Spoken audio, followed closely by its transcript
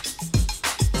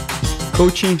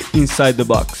Coaching Inside the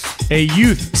Box, a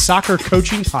youth soccer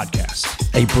coaching podcast.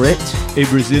 A Brit, a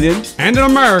Brazilian, and an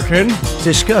American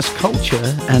discuss culture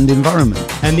and environment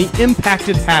and the impact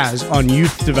it has on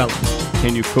youth development.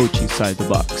 Can you coach inside the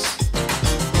box?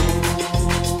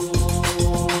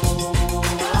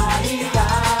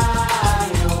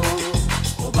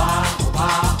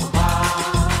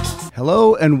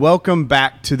 Hello and welcome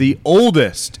back to the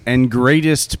oldest and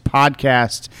greatest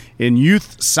podcast in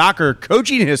youth soccer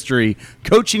coaching history,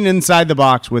 Coaching Inside the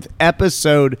Box, with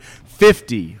episode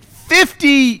 50.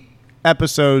 50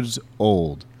 episodes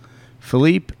old.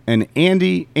 Philippe and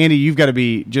Andy, you've got to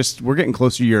be we're getting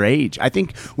closer to your age. I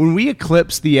think when we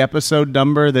eclipse the episode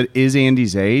number that is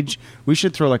Andy's age, we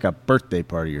should throw like a birthday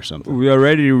party or something. We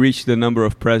already reached the number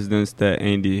of presidents that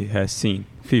Andy has seen,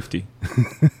 50,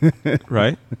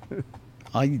 right?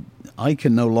 I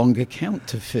can no longer count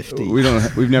to 50.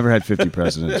 We've never had 50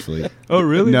 presidents, Philippe. Oh,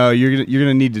 really? No, you're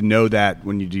gonna need to know that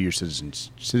when you do your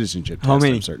citizenship test. How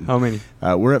many? I'm certain. How many?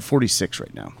 We're at 46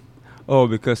 right now. Oh,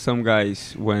 because some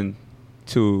guys went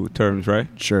 2 terms, right?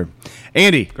 Sure.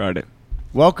 Andy, Got it.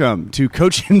 welcome to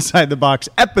Coach Inside the Box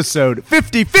episode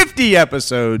 50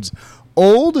 episodes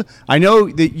old. I know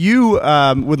that you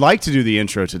would like to do the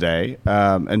intro today,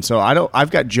 and so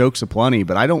I've got jokes aplenty,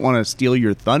 but I don't want to steal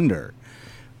your thunder.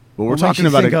 But we're talking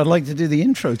about I'd like to do the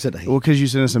intro today. Well, because you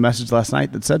sent us a message last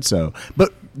night that said so.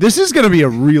 But this is going to be a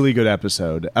really good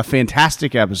episode, a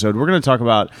fantastic episode. We're going to talk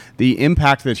about the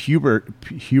impact that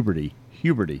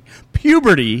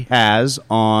puberty has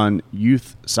on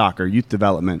youth soccer, youth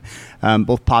development,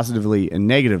 both positively and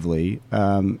negatively.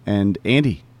 And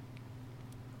Andy.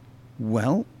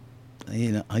 Well,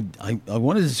 I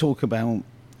wanted to talk about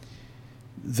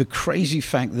the crazy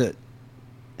fact that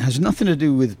has nothing to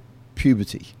do with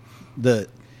puberty that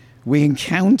we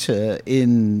encounter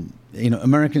in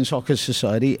American soccer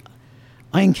society.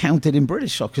 I encountered in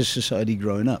British soccer society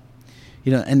growing up,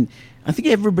 and I think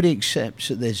everybody accepts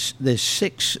that there's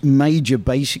 6 major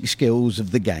basic skills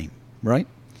of the game, right?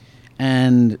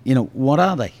 And what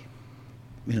are they?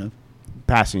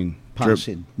 Passing,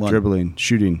 dribbling,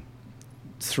 shooting.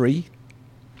 3,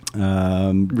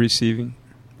 Receiving.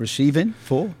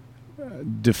 4,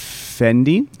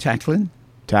 defending, tackling.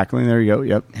 There you go.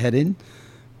 Yep. Heading.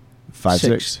 5,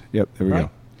 6. Yep. There we go.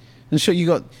 And so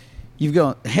you've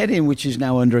got heading, which is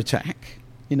now under attack.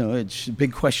 It's a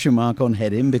big question mark on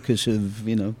heading because of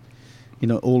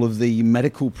all of the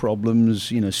medical problems.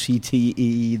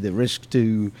 CTE, the risk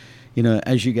to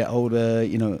as you get older,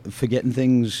 forgetting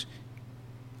things.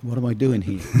 What am I doing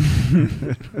here?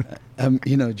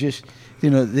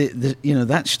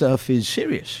 That stuff is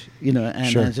serious, and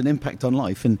Sure. has an impact on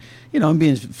life. And, I'm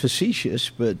being facetious,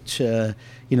 but,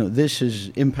 this has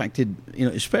impacted,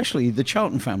 especially the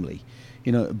Charlton family.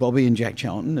 Bobby and Jack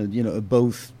Charlton, have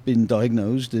both been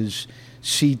diagnosed as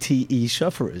CTE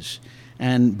sufferers.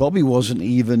 And Bobby wasn't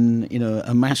even,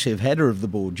 a massive header of the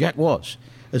ball. Jack was,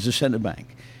 as a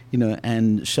centre-back,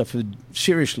 and suffered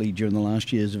seriously during the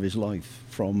last years of his life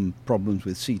from problems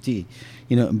with CTE.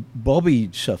 Bobby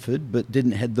suffered, but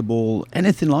didn't head the ball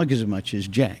anything like as much as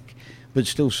Jack, but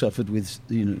still suffered with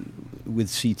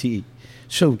CTE.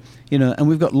 So, and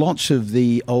we've got lots of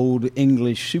the old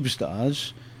English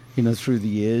superstars, through the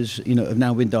years, have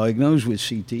now been diagnosed with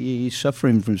CTE,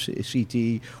 suffering from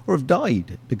CTE, or have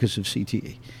died because of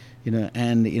CTE.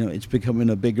 And it's becoming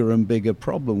a bigger and bigger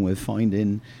problem. We're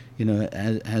finding,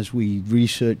 as we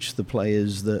research the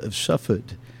players that have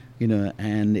suffered,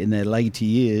 and in their later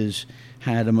years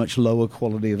had a much lower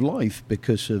quality of life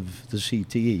because of the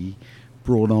CTE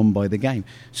brought on by the game.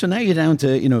 So now you're down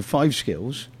to 5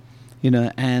 skills,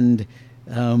 and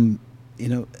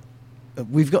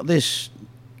we've got this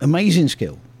amazing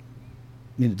skill,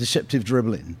 deceptive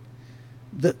dribbling,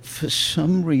 that for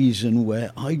some reason where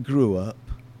I grew up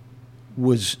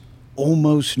was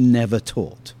almost never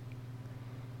taught.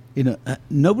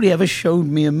 Nobody ever showed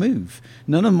me a move.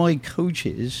 None of my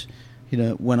coaches,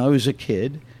 when I was a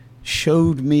kid,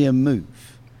 showed me a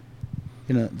move.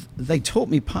 They taught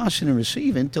me passing and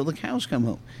receiving until the cows come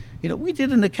home. We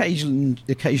did an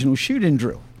occasional shooting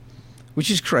drill,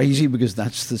 which is crazy because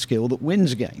that's the skill that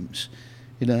wins games.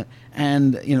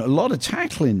 And a lot of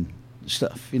tackling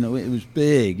stuff. It was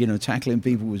big. Tackling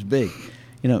people was big.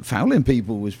 Fouling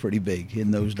people was pretty big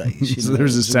in those days. So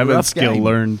there's a 7th skill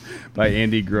learned by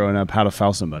Andy growing up, how to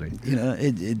foul somebody.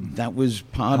 That was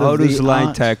part How of the does line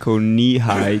art. tackle knee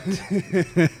height?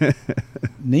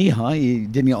 Knee high, you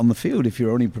didn't get on the field if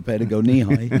you're only prepared to go knee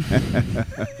high.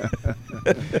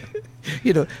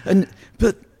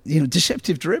 But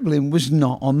deceptive dribbling was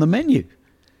not on the menu.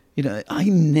 I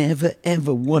never,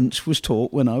 ever once was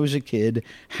taught when I was a kid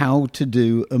how to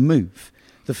do a move.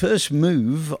 The first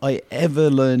move I ever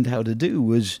learned how to do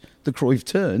was the Cruyff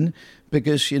turn,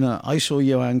 because, I saw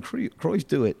Johan Cruyff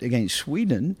do it against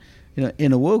Sweden,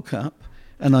 in a World Cup,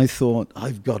 and I thought,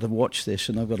 I've got to watch this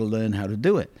and I've got to learn how to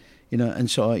do it.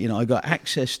 And so, I got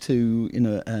access to,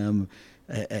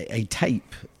 a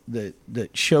tape that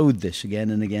showed this again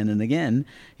and again and again,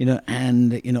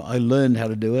 and I learned how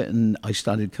to do it, and I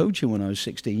started coaching when I was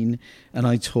 16, and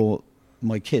I taught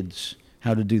my kids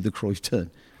how to do the Cruyff turn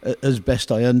as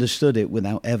best I understood it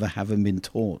without ever having been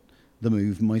taught the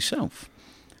move myself.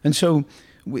 And so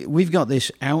we've got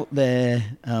this out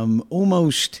there,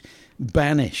 almost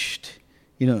banished,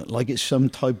 like it's some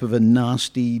type of a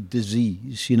nasty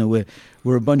disease.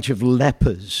 We're a bunch of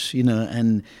lepers,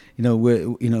 and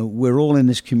we're all in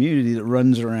this community that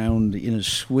runs around,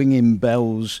 swinging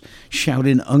bells,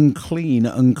 shouting unclean,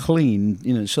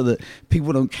 unclean, so that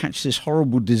people don't catch this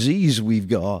horrible disease we've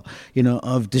got,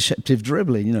 of deceptive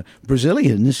dribbling.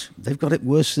 Brazilians, they've got it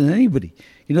worse than anybody.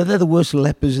 They're the worst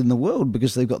lepers in the world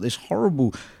because they've got this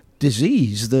horrible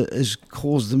disease that has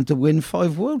caused them to win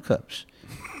 5 World Cups.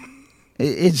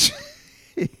 It's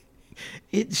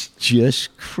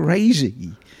just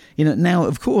crazy. Now,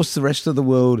 of course, the rest of the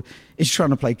world is trying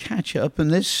to play catch up,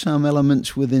 and there's some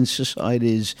elements within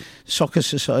societies, soccer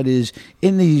societies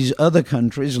in these other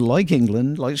countries like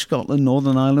England, like Scotland,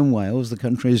 Northern Ireland, Wales, the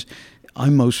countries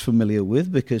I'm most familiar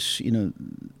with, because,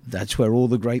 that's where all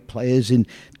the great players in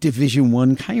Division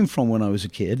 1 came from when I was a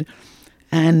kid.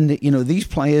 And, these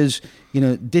players,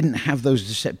 didn't have those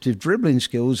deceptive dribbling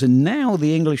skills. And now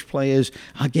the English players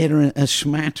are getting a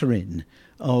smattering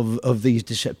of these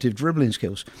deceptive dribbling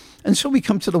skills. And so we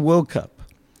come to the World Cup.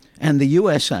 And the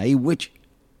USA, which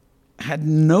had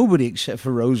nobody except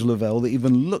for Rose Lavelle that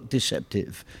even looked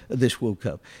deceptive at this World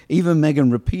Cup. Even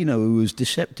Megan Rapinoe, who was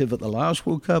deceptive at the last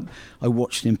World Cup, I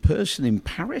watched in person in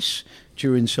Paris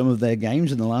during some of their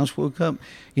games in the last World Cup,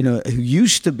 who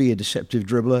used to be a deceptive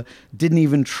dribbler, didn't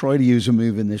even try to use a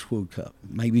move in this World Cup.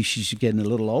 Maybe she's getting a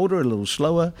little older, a little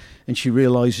slower, and she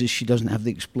realizes she doesn't have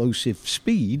the explosive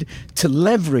speed to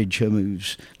leverage her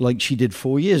moves like she did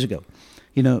 4 years ago.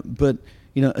 But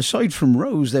aside from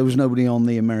Rose, there was nobody on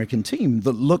the American team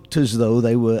that looked as though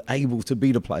they were able to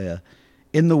beat a player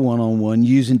in the one-on-one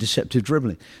using deceptive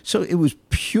dribbling. So it was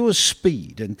pure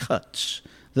speed and cuts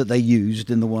that they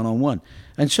used in the one-on-one.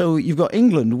 And so you've got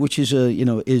England, which is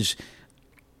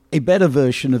a better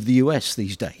version of the US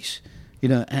these days.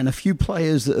 And a few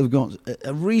players that have got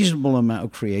a reasonable amount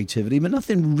of creativity, but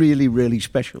nothing really, really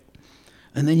special.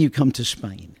 And then you come to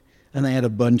Spain. And they had a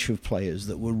bunch of players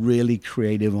that were really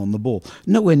creative on the ball.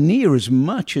 Nowhere near as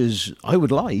much as I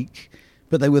would like,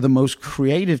 but they were the most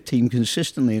creative team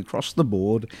consistently across the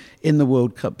board in the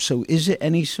World Cup. So is it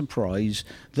any surprise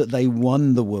that they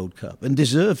won the World Cup and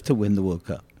deserved to win the World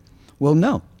Cup? Well,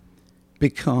 no,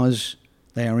 because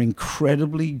they are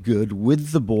incredibly good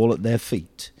with the ball at their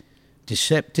feet.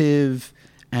 Deceptive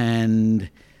and,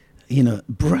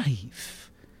 brave.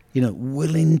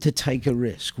 Willing to take a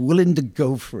risk, willing to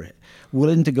go for it,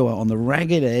 willing to go out on the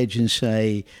ragged edge and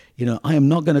say, I am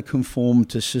not going to conform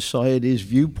to society's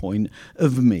viewpoint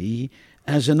of me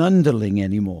as an underling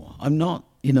anymore. I'm not,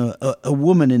 a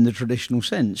woman in the traditional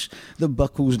sense that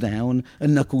buckles down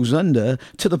and knuckles under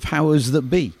to the powers that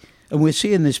be. And we're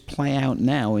seeing this play out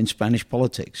now in Spanish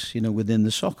politics, within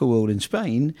the soccer world in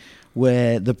Spain,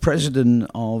 where the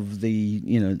president of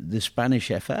the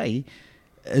Spanish FA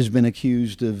has been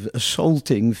accused of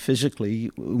assaulting physically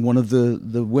one of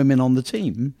the women on the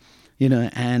team,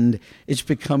 and it's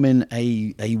becoming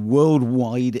a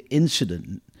worldwide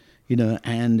incident,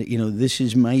 and, this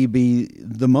is maybe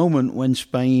the moment when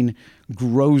Spain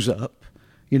grows up,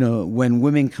 when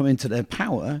women come into their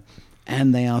power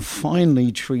and they are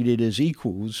finally treated as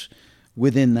equals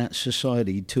within that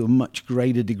society to a much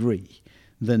greater degree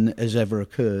than has ever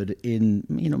occurred in,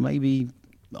 maybe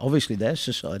obviously their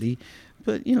society,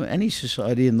 but, any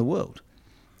society in the world,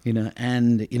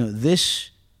 and, this,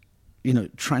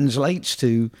 translates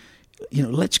to,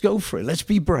 let's go for it. Let's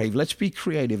be brave. Let's be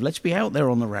creative. Let's be out there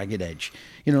on the ragged edge.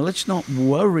 Let's not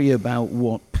worry about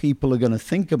what people are going to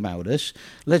think about us.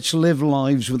 Let's live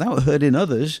lives without hurting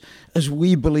others as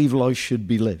we believe life should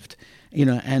be lived.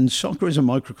 And soccer is a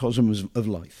microcosm of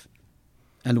life.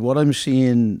 And what I'm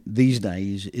seeing these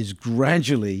days is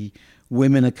gradually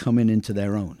women are coming into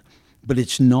their own. But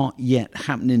it's not yet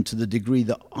happening to the degree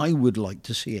that I would like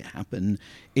to see it happen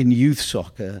in youth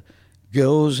soccer.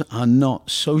 Girls are not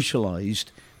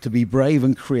socialized to be brave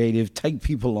and creative, take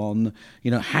people on,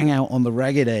 hang out on the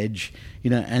ragged edge,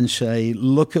 and say,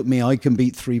 look at me, I can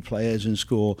beat 3 players and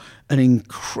score an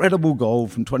incredible goal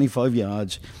from 25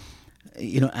 yards,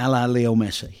 a la Leo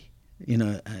Messi,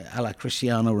 a la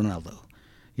Cristiano Ronaldo,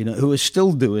 who are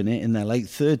still doing it in their late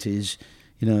 30s,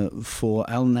 for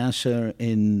Al Nassr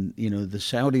in, the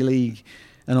Saudi League,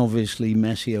 and obviously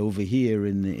Messi over here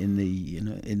in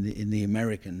the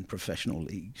American professional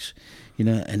leagues,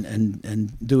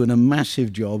 and doing a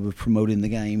massive job of promoting the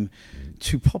game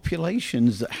to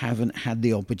populations that haven't had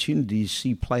the opportunity to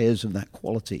see players of that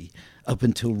quality up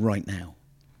until right now,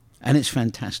 and it's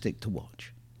fantastic to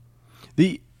watch.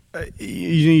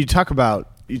 You talk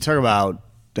about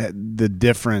the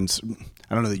difference.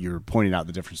 I don't know that you're pointing out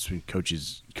the difference between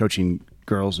coaching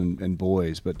girls and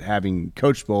boys, but having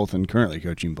coached both and currently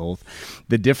coaching both,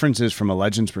 the differences from a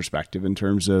Legends perspective in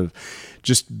terms of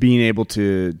just being able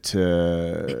to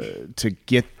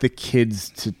get the kids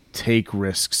to take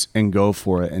risks and go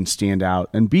for it and stand out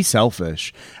and be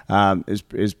selfish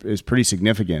is pretty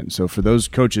significant. So for those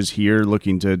coaches here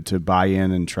looking to buy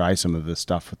in and try some of this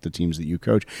stuff with the teams that you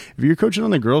coach, if you're coaching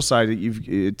on the girls' side,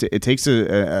 it takes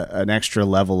an extra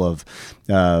level of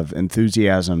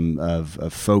enthusiasm,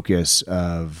 of focus,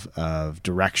 of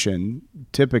direction,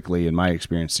 typically in my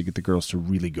experience, to get the girls to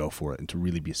really go for it and to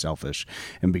really be selfish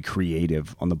and be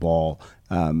creative on the ball.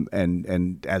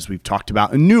 And as we've talked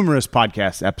about in numerous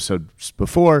podcast episodes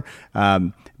before,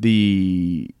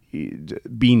 the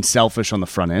being selfish on the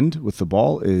front end with the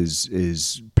ball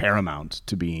is paramount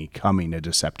to becoming a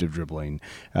deceptive dribbling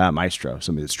maestro,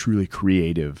 somebody that's truly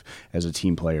creative as a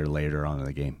team player later on in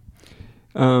the game.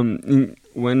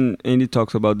 When Andy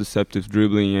talks about deceptive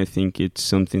dribbling, I think it's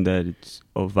something that it's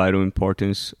of vital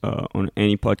importance on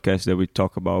any podcast that we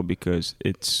talk about, because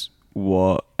it's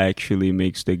what actually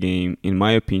makes the game, in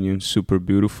my opinion, super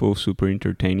beautiful, super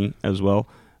entertaining as well.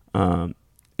 And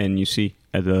you see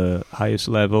at the highest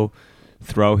level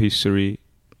throughout history,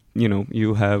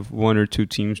 you have 1 or 2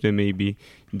 teams that maybe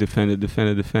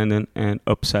defended and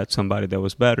upset somebody that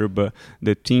was better, but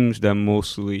the teams that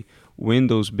mostly win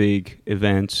those big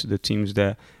events, the teams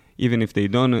that, even if they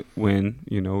don't win,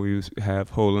 you have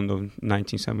Holland of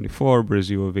 1974,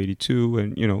 Brazil of 82,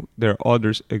 and, there are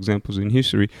other examples in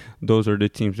history. Those are the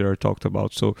teams that are talked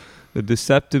about. So the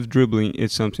deceptive dribbling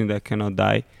is something that cannot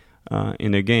die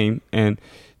in a game. And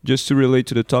just to relate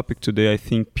to the topic today, I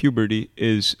think puberty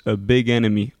is a big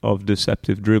enemy of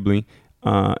deceptive dribbling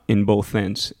in both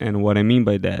ends. And what I mean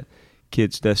by that,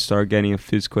 kids that start getting a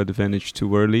physical advantage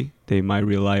too early, they might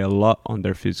rely a lot on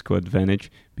their physical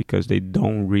advantage because they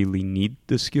don't really need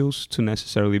the skills to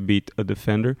necessarily beat a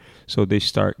defender. So they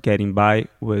start getting by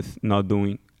with not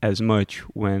doing as much.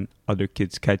 When other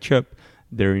kids catch up,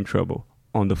 they're in trouble.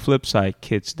 On the flip side,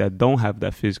 kids that don't have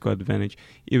that physical advantage,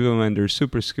 even when they're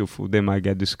super skillful, they might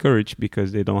get discouraged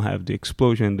because they don't have the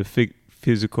explosion, the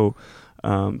physical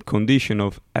condition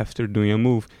of, after doing a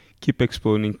move, keep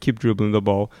exploding, keep dribbling the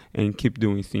ball, and keep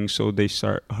doing things, so they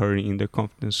start hurting in their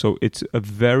confidence. So it's a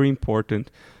very important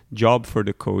job for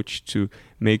the coach to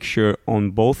make sure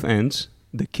on both ends,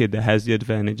 the kid that has the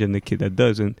advantage and the kid that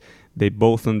doesn't, they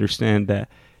both understand that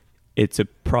it's a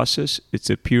process, it's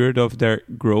a period of their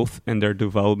growth and their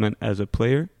development as a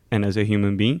player and as a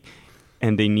human being,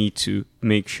 and they need to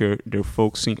make sure they're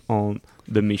focusing on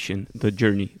the mission, the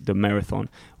journey, the marathon,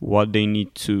 what they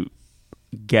need to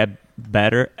get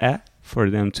better at for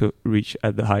them to reach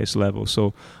at the highest level.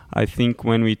 So I think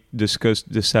when we discuss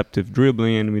deceptive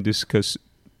dribbling and we discuss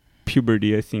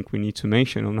puberty, I think we need to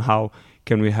mention on how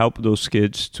can we help those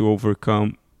kids to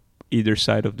overcome either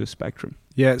side of the spectrum.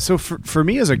 Yeah, so for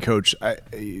me as a coach,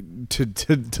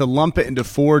 to lump it into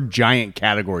 4 giant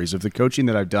categories of the coaching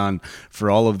that I've done for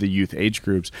all of the youth age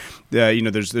groups,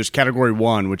 there's category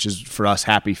 1, which is for us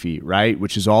Happy Feet, right?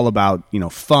 Which is all about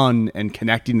fun and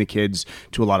connecting the kids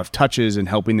to a lot of touches and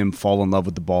helping them fall in love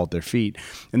with the ball at their feet.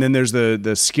 And then there's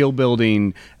the skill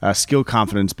building, skill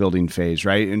confidence building phase,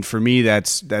 right? And for me,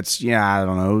 that's I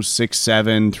don't know, 6,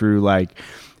 7 through like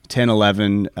 10,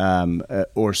 11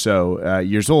 or so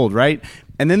years old, right?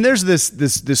 And then there's this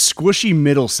squishy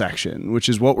middle section, which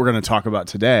is what we're going to talk about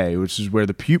today, which is where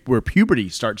where puberty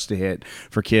starts to hit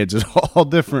for kids at all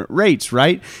different rates,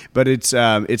 right? But it's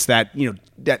that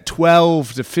that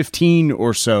 12 to 15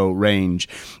 or so range,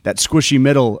 that squishy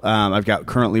middle. I've got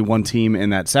currently 1 team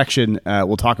in that section.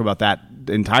 We'll talk about that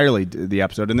entirely the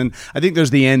episode. And then I think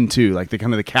there's the end too, like the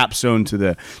kind of the capstone to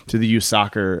the youth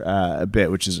soccer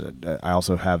bit, which is I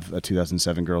also have a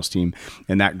 2007 girls team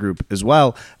in that group as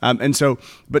well.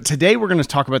 But today we're going to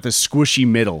talk about this squishy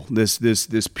middle,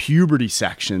 this puberty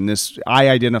section. This I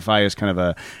identify as kind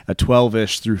of a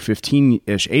 12-ish through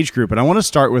 15-ish age group. And I want to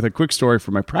start with a quick story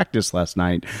from my practice last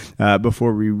night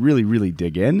before we really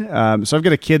dig in. So I've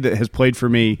got a kid that has played for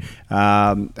me,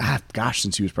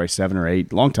 since he was probably 7 or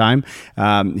 8, long time.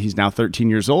 He's now 13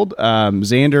 years old.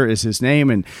 Xander is his name,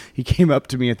 and he came up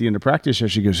to me at the end of practice.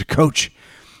 She goes, "Coach,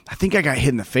 I think I got hit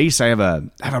in the face. I have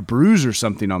a bruise or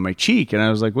something on my cheek." And I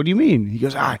was like, "What do you mean?" He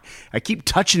goes, I keep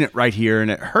touching it right here and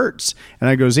it hurts." And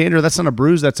I go, "Xander, that's not a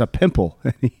bruise, that's a pimple."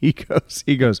 And he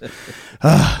goes,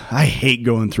 "I hate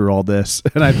going through all this."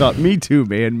 And I thought, me too,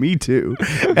 man, me too.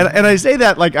 And I say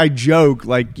that like I joke,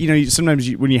 like, sometimes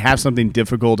when you have something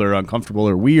difficult or uncomfortable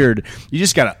or weird, you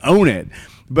just got to own it.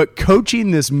 But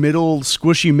coaching this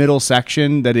squishy middle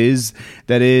section that is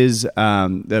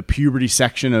the puberty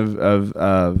section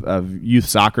of youth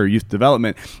soccer, youth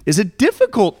development, is a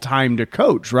difficult time to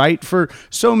coach, right? For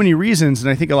so many reasons,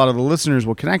 and I think a lot of the listeners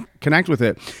will connect with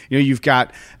it. You've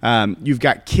got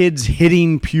kids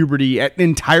hitting puberty at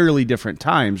entirely different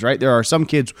times, right? There are some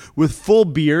kids with full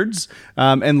beards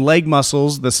and leg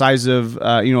muscles the size of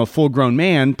a full-grown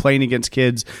man playing against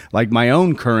kids like my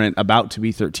own current about to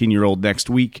be 13-year-old next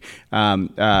week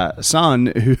son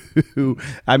who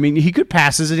I mean, he could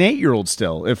pass as an 8-year-old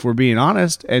still, if we're being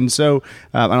honest. And so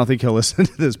I don't think he'll listen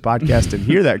to this podcast and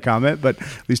hear that comment, but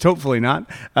at least hopefully not.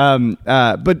 Don't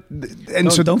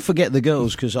forget the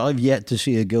girls, because I've yet to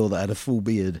see a girl that had a full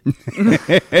beard in my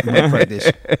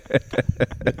practice.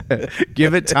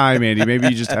 Give it time, Andy. Maybe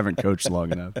you just haven't coached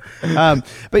long enough.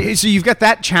 But so you've got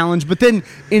that challenge, but then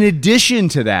in addition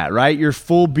to that, right, you're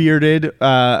full bearded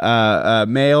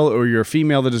male or you're a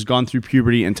female that has gone through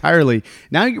puberty entirely.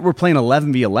 Now we're playing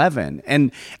 11v11,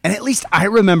 and at least I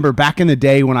remember back in the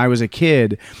day when I was a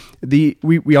kid, we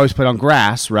always played on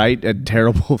grass, right, at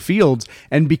terrible fields,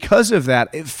 and because of that,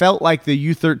 it felt like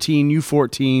the U13,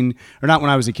 U14, or not when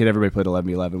I was a kid, everybody played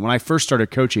 11v11. When I first started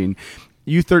coaching,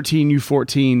 U13,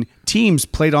 U14 teams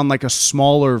played on like a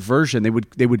smaller version. They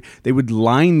would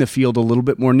line the field a little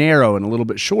bit more narrow and a little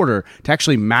bit shorter to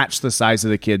actually match the size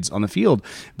of the kids on the field.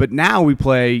 But now we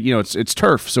play, it's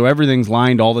turf, so everything's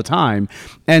lined all the time.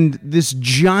 And this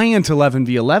giant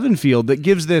 11v11 field that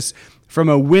gives this, from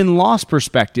a win-loss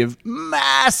perspective,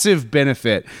 massive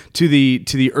benefit to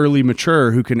the early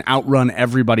mature who can outrun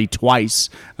everybody twice,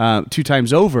 2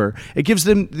 times over. It gives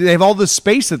them, they have all this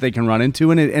space that they can run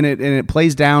into, and it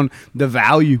plays down the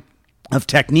value of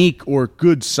technique or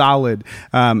good, solid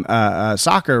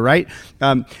soccer, right?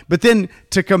 But then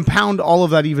to compound all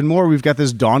of that even more, we've got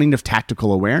this dawning of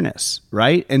tactical awareness,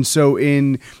 right? And so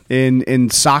in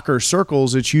soccer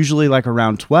circles, it's usually like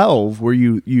around 12 where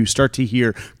you start to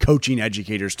hear coaching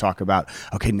educators talk about,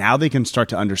 okay, now they can start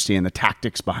to understand the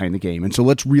tactics behind the game. And so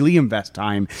let's really invest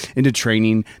time into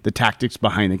training the tactics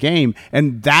behind the game.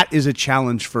 And that is a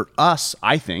challenge for us,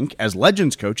 I think, as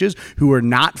Legends coaches who are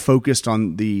not focused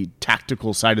on the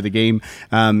tactical side of the game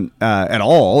at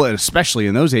all, especially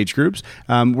in those age groups.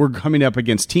 We're coming up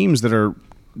against teams that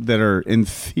are in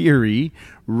theory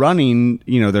running,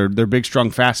 they're big,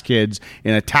 strong, fast kids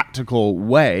in a tactical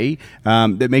way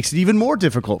that makes it even more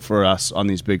difficult for us on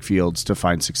these big fields to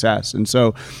find success. And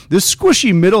so this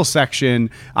squishy middle section,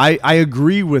 I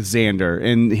agree with Xander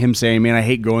and him saying, man, I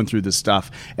hate going through this stuff.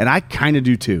 And I kind of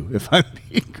do too, if I'm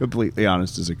being completely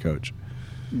honest as a coach.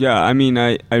 Yeah, I mean,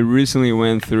 I recently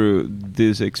went through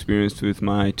this experience with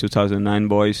my 2009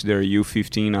 boys. They're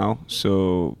U15 now,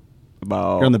 so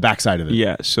you're on the backside of it.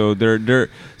 Yeah, so they're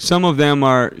some of them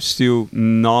are still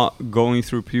not going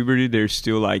through puberty. They're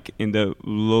still like in the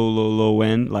low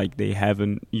end. Like they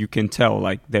haven't. You can tell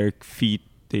like their feet,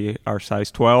 they are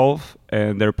size 12,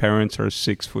 and their parents are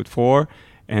 6'4",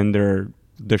 and they're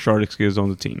the shortest kids on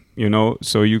the team,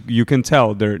 so you can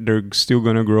tell they're still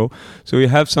gonna grow. So we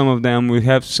have some of them, we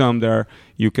have some that are,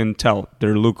 you can tell they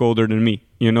look older than me,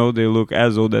 they look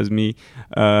as old as me,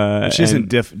 which isn't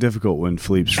difficult when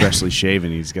Philippe's freshly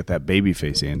shaven. He's got that baby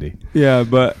face, Andy. Yeah,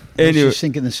 but anyway, I was just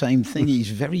thinking the same thing.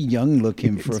 He's very young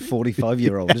looking for a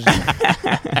 45-year-old, isn't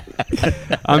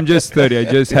he? I'm just 30. I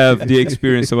just have the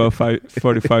experience of a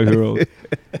 45-year-old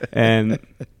and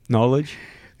knowledge.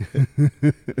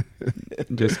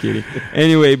 Just kidding.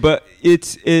 Anyway, but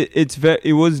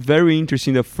it was very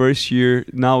interesting the first year.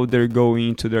 Now they're going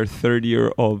into their third year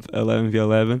of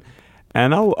 11v11,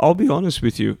 and I'll be honest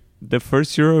with you. The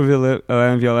first year of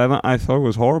 11v11, I thought it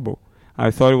was horrible. I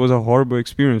thought it was a horrible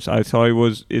experience. I thought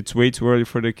it's way too early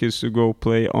for the kids to go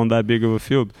play on that big of a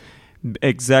field.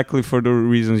 exactly for the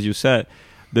reasons you said.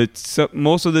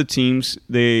 Most of the teams,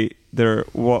 the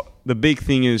big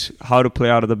thing is how to play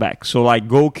out of the back. So like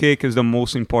goal kick is the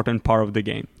most important part of the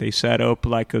game. They set up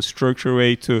like a structured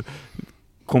way to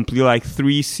complete like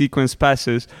 3 sequence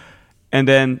passes, and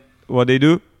then what they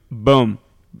do, boom,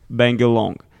 bang it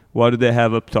long. What do they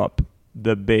have up top?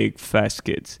 The big fast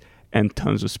kids and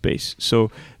tons of space.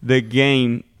 So the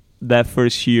game that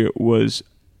first year was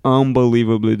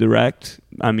unbelievably direct.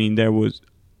 I mean, there was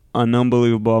an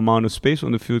unbelievable amount of space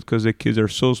on the field because the kids are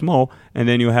so small, and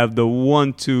then you have the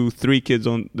 1, 2, 3 kids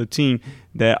on the team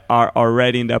that are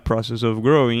already in that process of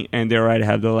growing, and they already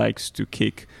have the legs to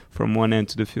kick from one end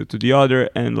to the field to the other,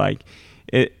 and like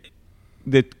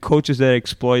the coaches that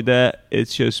exploit that, it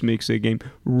just makes the game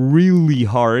really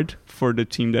hard for the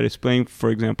team that is playing. For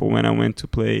example, when I went to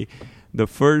play the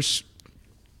first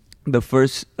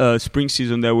spring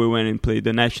season that we went and played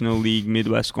the National League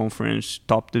Midwest Conference,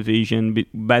 top division,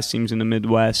 best teams in the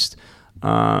Midwest.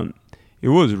 It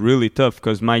was really tough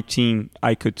because my team,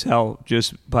 I could tell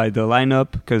just by the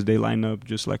lineup, because they line up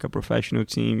just like a professional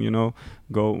team, do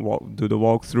the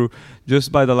walkthrough.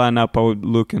 Just by the lineup, I would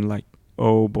look and like,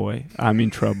 oh boy, I'm in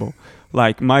trouble.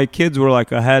 Like my kids were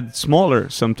like a head smaller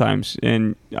sometimes,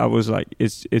 and I was like,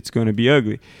 it's going to be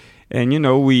ugly. And,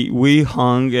 we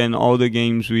hung, and all the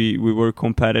games we were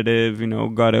competitive,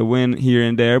 got a win here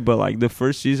and there. But, like, the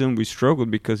first season we struggled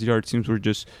because our teams were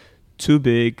just too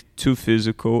big, too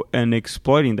physical, and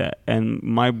exploiting that. And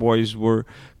my boys were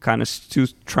kind of still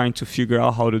trying to figure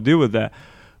out how to deal with that.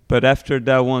 But after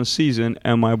that one season,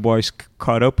 and my boys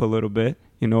caught up a little bit,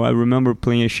 I remember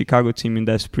playing a Chicago team in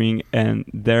that spring, and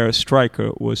their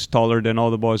striker was taller than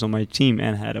all the boys on my team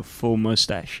and had a full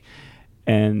mustache.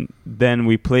 And then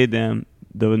we played them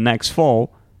the next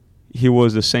fall. He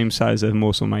was the same size as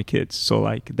most of my kids. So,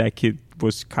 like, that kid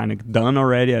was kind of done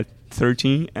already at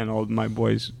 13, and all my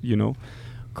boys,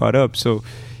 caught up. So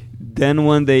then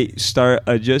when they start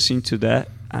adjusting to that,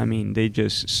 I mean, they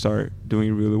just start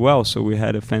doing really well. So we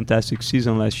had a fantastic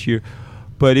season last year.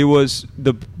 But it was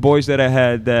the boys that I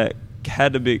had that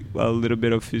had a little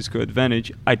bit of physical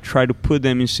advantage. I tried to put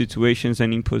them in situations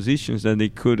and in positions that they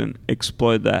couldn't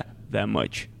exploit that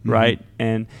much, right?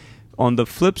 And on the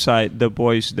flip side, the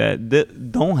boys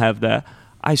that don't have that,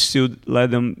 I still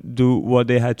let them do what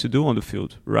they had to do on the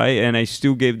field, right? And I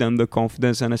still gave them the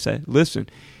confidence, and I said, listen,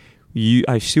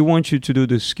 I still want you to do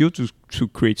the skill to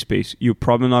create space. You're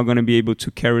probably not going to be able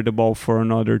to carry the ball for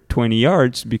another 20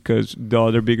 yards because the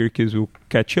other bigger kids will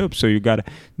catch up. So you got to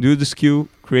do the skill,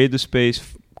 create the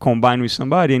space, combine with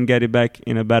somebody and get it back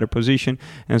in a better position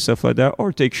and stuff like that,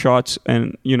 or take shots.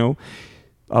 And,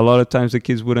 a lot of times the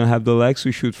kids wouldn't have the legs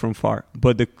to shoot from far,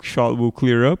 but the shot will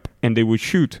clear up and they would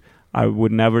shoot. I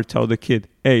would never tell the kid,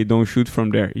 hey, don't shoot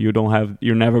from there.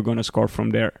 You're never going to score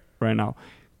from there right now.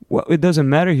 Well, it doesn't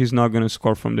matter. He's not going to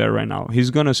score from there right now. He's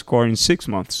going to score in 6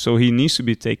 months. So he needs to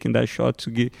be taking that shot to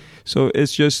get. So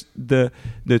it's just the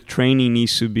training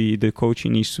needs to be, the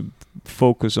coaching needs to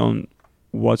focus on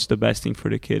what's the best thing for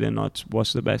the kid and not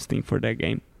what's the best thing for that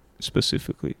game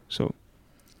specifically. So,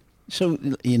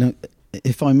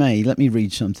 if I may, let me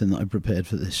read something that I prepared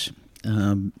for this.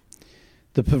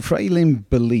 The prevailing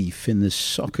belief in the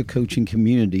soccer coaching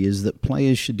community is that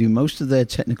players should do most of their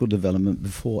technical development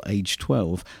before age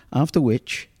 12, after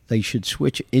which they should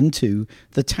switch into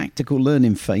the tactical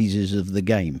learning phases of the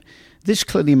game. This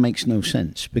clearly makes no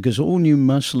sense because all new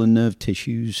muscle and nerve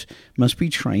tissues must be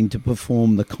trained to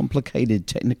perform the complicated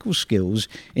technical skills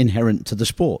inherent to the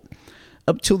sport.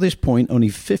 Up till this point, only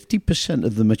 50%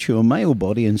 of the mature male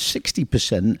body and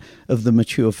 60% of the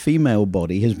mature female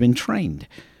body has been trained.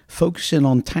 Focusing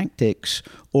on tactics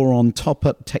or on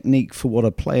top-up technique for what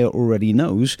a player already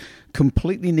knows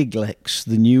completely neglects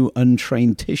the new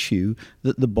untrained tissue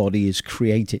that the body is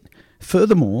creating.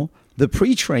 Furthermore, the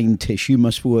pre-trained tissue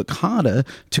must work harder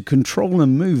to control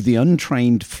and move the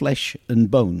untrained flesh and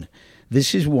bone.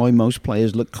 This is why most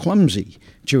players look clumsy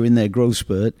during their growth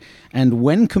spurt, and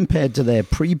when compared to their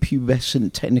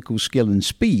prepubescent technical skill and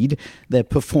speed, their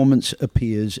performance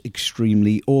appears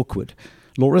extremely awkward.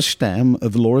 Laura Stam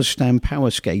of Laura Stam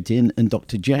Power Skating and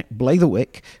Dr. Jack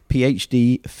Blatherwick,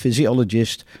 PhD,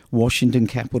 physiologist, Washington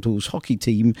Capitals hockey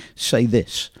team, say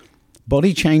this: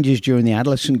 body changes during the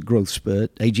adolescent growth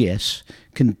spurt, AGS,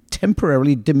 can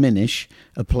temporarily diminish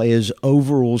a player's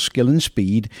overall skill and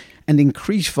speed and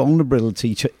increase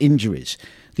vulnerability to injuries.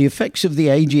 The effects of the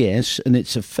AGS and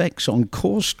its effects on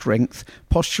core strength,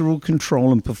 postural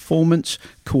control and performance,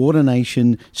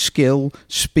 coordination, skill,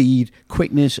 speed,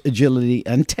 quickness, agility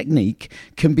and technique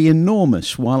can be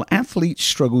enormous while athletes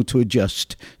struggle to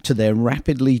adjust to their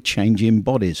rapidly changing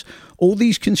bodies. All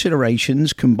these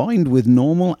considerations, combined with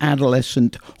normal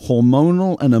adolescent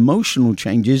hormonal and emotional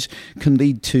changes, can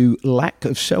lead to lack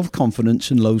of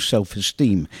self-confidence and low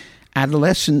self-esteem.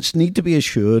 Adolescents need to be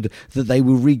assured that they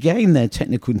will regain their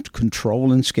technical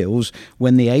control and skills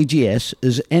when the AGS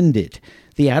has ended.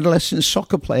 The adolescent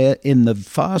soccer player in the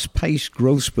fast-paced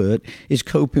growth spurt is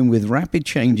coping with rapid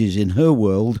changes in her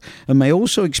world and may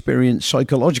also experience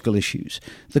psychological issues.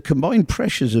 The combined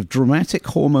pressures of dramatic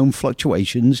hormone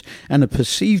fluctuations and a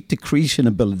perceived decrease in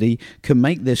ability can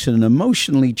make this an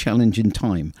emotionally challenging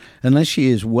time. Unless she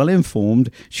is well informed,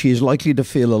 she is likely to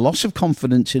feel a loss of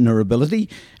confidence in her ability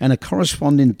and a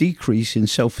corresponding decrease in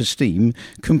self-esteem,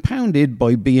 compounded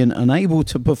by being unable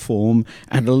to perform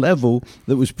at a level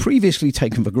that was previously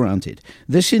taken for granted.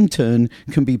 This in turn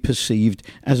can be perceived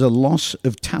as a loss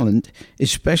of talent,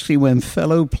 especially when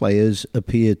fellow players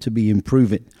appear to be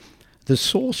improving. The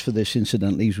source for this,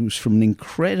 incidentally, was from an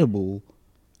incredible,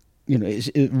 it's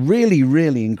a really,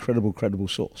 really credible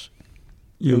source.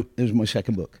 It was my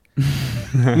second book.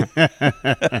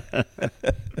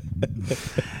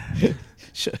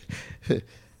 So,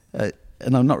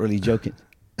 and I'm not really joking.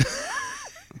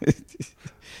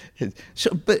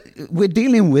 So, but we're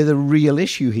dealing with a real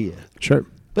issue here. Sure.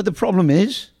 But the problem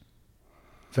is,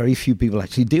 very few people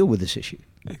actually deal with this issue.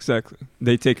 Exactly.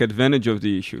 They take advantage of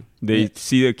the issue. They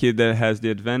see a kid that has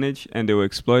the advantage and they will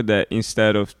exploit that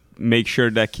instead of make sure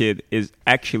that kid is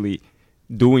actually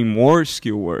doing more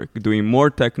skill work, doing more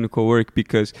technical work,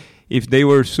 because if they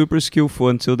were super skillful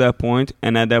until that point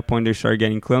and at that point they start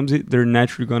getting clumsy, they're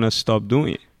naturally going to stop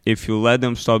doing it. If you let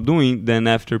them stop doing, then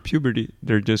after puberty,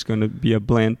 they're just going to be a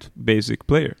bland, basic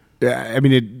player. Yeah, I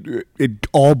mean, it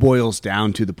all boils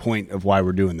down to the point of why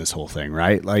we're doing this whole thing,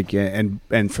 right? Like, and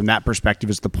from that perspective,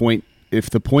 is the point. If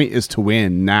the point is to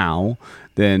win now,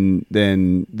 then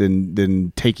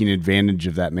taking advantage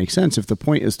of that makes sense. If the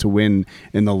point is to win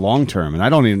in the long term, and I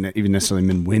don't even necessarily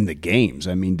mean win the games,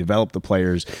 I mean develop the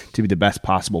players to be the best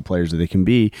possible players that they can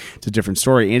be. It's a different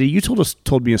story. Andy, you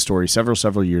told me a story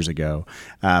several years ago,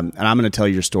 and I'm going to tell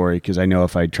your story because I know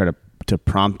if I try to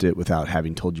prompt it without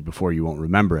having told you before, you won't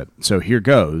remember it. So here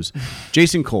goes.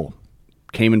 Jason Cole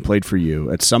came and played for you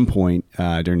at some point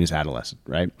during his adolescence,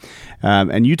 right?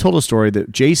 And you told a story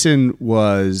that Jason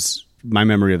was, my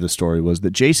memory of the story was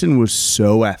that Jason was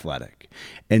so athletic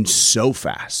and so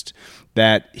fast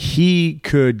that he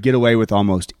could get away with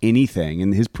almost anything.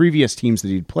 And his previous teams that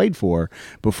he'd played for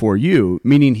before you,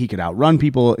 meaning he could outrun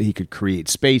people, he could create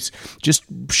space, just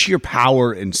sheer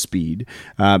power and speed,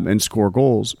 and score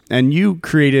goals. And you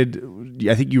created,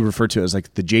 I think you referred to it as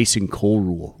like the Jason Cole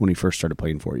rule when he first started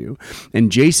playing for you.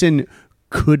 And Jason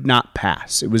could not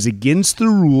pass. It was against the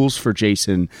rules for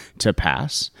Jason to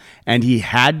pass, and he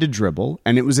had to dribble,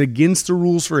 and it was against the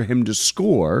rules for him to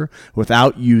score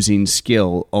without using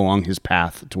skill along his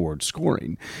path towards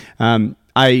scoring.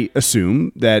 I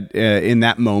assume that in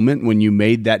that moment when you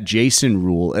made that Jason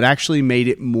rule, it actually made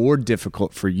it more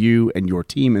difficult for you and your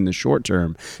team in the short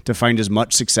term to find as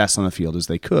much success on the field as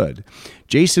they could.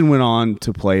 Jason went on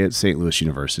to play at St. Louis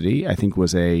University, I think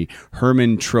was a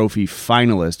Herman Trophy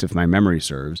finalist, if my memory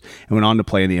serves, and went on to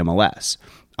play in the MLS.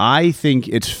 I think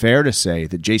it's fair to say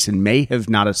that Jason may have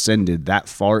not ascended that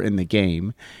far in the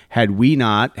game had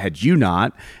you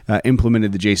not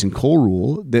implemented the Jason Cole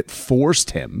rule that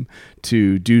forced him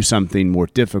to do something more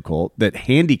difficult that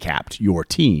handicapped your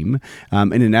team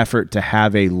in an effort to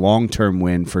have a long-term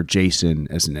win for Jason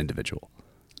as an individual.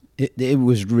 It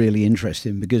was really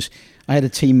interesting because I had a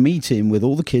team meeting with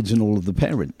all the kids and all of the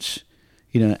parents.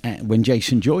 When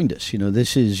Jason joined us,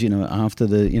 this is, after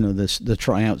the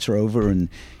tryouts are over and,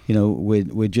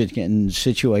 we're just getting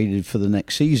situated for the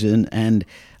next season. And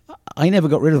I never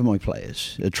got rid of my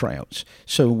players at tryouts.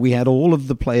 So we had all of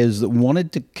the players that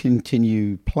wanted to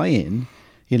continue playing,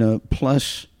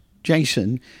 plus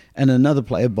Jason and another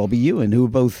player, Bobby Ewan, who were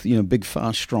both, big,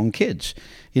 fast, strong kids,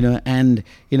 and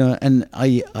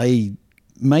I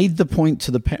made the point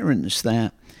to the parents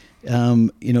that,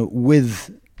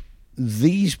 with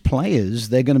these players,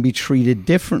 they're going to be treated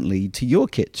differently to your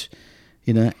kids,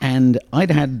 and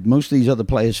I'd had most of these other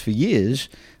players for years.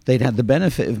 They'd had the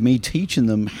benefit of me teaching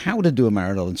them how to do a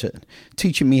Maradona turn,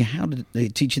 teaching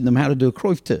them how to do a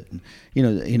Cruyff turn,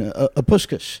 a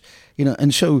Puskas,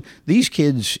 and so these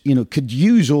kids, could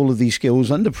use all of these skills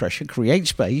under pressure, create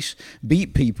space,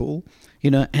 beat people,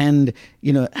 and,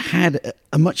 had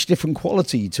a much different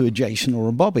quality to a Jason or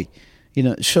a Bobby.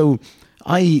 So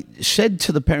I said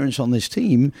to the parents on this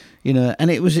team,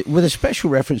 and it was with a special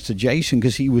reference to Jason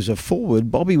because he was a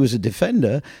forward, Bobby was a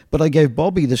defender, but I gave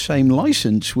Bobby the same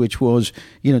license, which was,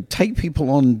 take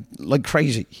people on like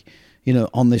crazy,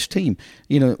 on this team.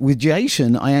 With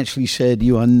Jason, I actually said,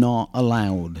 you are not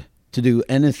allowed to do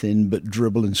anything but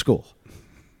dribble and score.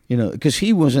 Because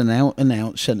he was an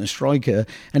out-and-out centre striker,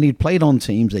 and he'd played on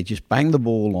teams, they just banged the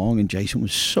ball along, and Jason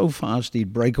was so fast,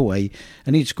 he'd break away,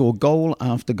 and he'd score goal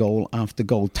after goal after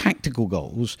goal, tactical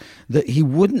goals, that he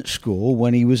wouldn't score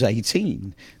when he was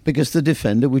 18, because the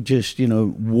defender would just,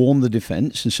 warn the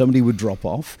defence, and somebody would drop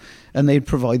off, and they'd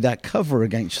provide that cover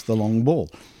against the long ball.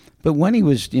 But when he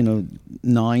was,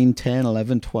 9, 10,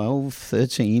 11, 12,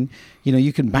 13,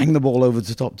 you can bang the ball over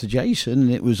the top to Jason,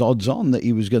 and it was odds on that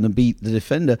he was going to beat the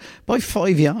defender by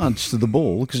 5 yards to the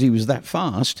ball because he was that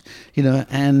fast,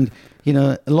 and,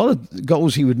 a lot of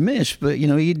goals he would miss, but,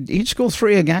 he'd score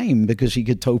 3 a game because he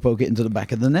could toe poke it into the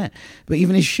back of the net. But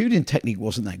even his shooting technique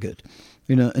wasn't that good.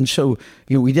 And so,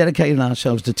 we dedicated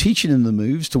ourselves to teaching him the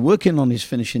moves, to working on his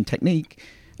finishing technique.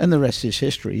 And the rest is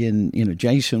history. And,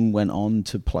 Jason went on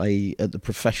to play at the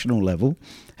professional level,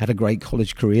 had a great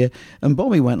college career. And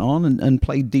Bobby went on and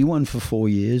played D1 for 4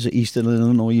 years at Eastern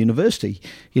Illinois University,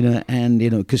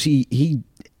 because he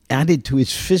added to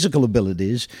his physical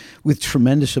abilities with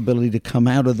tremendous ability to come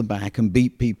out of the back and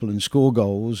beat people and score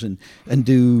goals and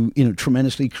do,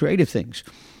 tremendously creative things.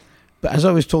 But as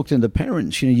I was talking to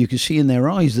parents, you could see in their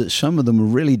eyes that some of them were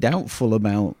really doubtful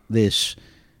about this.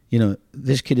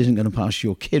 This kid isn't going to pass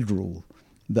your kid rule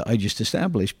that I just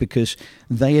established, because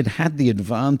they had the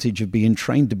advantage of being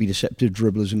trained to be deceptive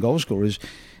dribblers and goal scorers.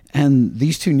 And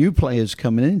these 2 new players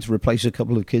coming in to replace a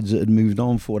couple of kids that had moved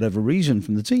on for whatever reason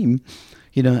from the team,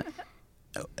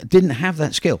 didn't have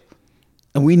that skill.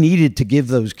 And we needed to give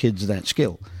those kids that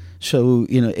skill. So,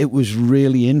 it was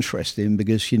really interesting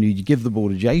because, you give the ball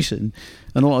to Jason,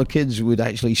 and a lot of kids would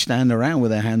actually stand around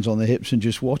with their hands on their hips and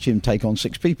just watch him take on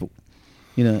 6 people.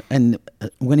 And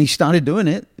when he started doing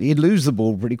it, he'd lose the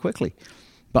ball pretty quickly.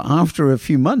 But after a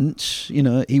few months,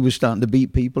 he was starting to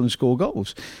beat people and score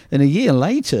goals. And a year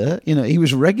later, he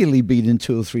was regularly beating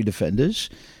 2 or 3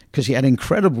 defenders because he had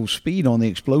incredible speed on the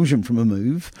explosion from a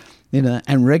move,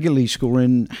 and regularly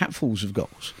scoring hatfuls of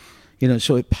goals.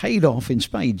 So it paid off in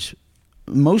spades,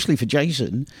 mostly for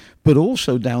Jason, but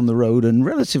also down the road and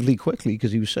relatively quickly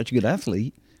because he was such a good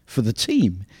athlete for the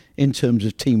team in terms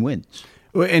of team wins.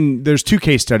 And there's 2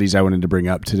 case studies I wanted to bring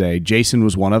up today. Jason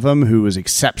was one of them, who was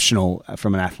exceptional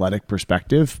from an athletic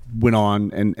perspective, went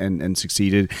on and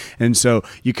succeeded. And so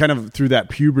you kind of, through that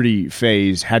puberty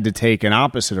phase, had to take an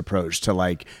opposite approach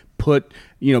to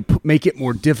make it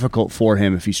more difficult for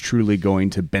him if he's truly going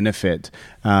to benefit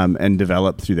and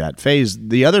develop through that phase.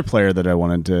 The other player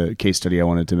that case study I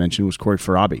wanted to mention was Corey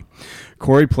Farabi.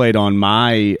 Corey played on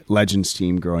my Legends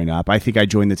team growing up. I think I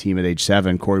joined the team at age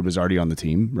 7. Corey was already on the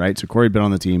team, right? So Corey had been on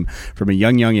the team from a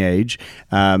young age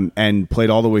and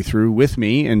played all the way through with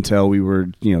me until we were,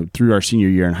 through our senior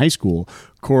year in high school.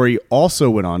 Corey also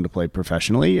went on to play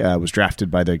professionally, was drafted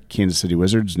by the Kansas City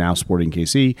Wizards, now Sporting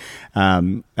KC.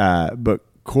 But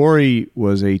Corey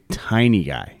was a tiny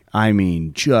guy. I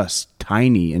mean, just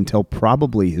tiny until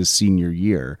probably his senior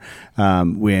year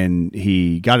when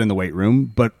he got in the weight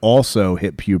room, but also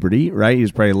hit puberty, right? He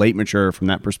was probably late mature from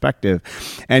that perspective.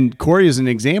 And Corey is an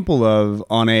example of,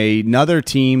 on another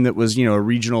team that was, a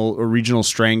regional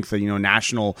strength,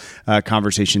 national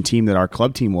conversation team that our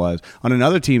club team was. On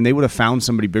another team, they would have found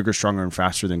somebody bigger, stronger, and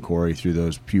faster than Corey through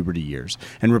those puberty years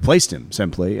and replaced him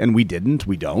simply. And we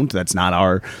don't. That's not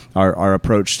our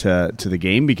approach to the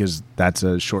game, because that's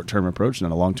a short-term approach,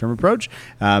 not a long-term approach.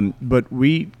 But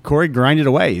Corey grinded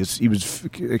away. He was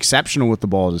exceptional with the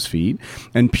ball at his feet.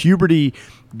 And puberty,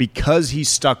 because he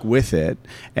stuck with it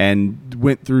and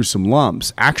went through some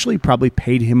lumps, actually probably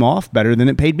paid him off better than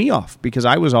it paid me off, because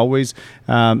I was always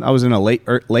I was in a late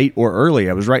or early.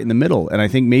 I was right in the middle. And I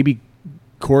think maybe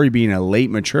Corey being a late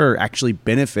mature actually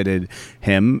benefited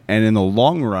him, and in the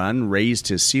long run raised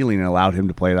his ceiling and allowed him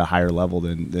to play at a higher level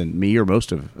than me or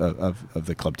most of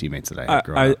the club teammates that I had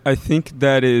growing up. I think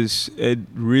it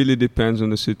really depends on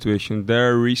the situation.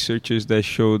 There are researchers that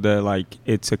show that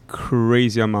it's a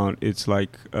crazy amount. It's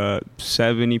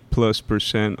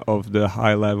 70+% of the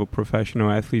high level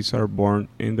professional athletes are born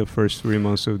in the first 3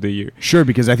 months of the year. Sure,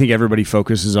 because I think everybody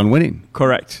focuses on winning.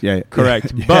 Correct. Yeah.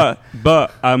 Correct. Yeah.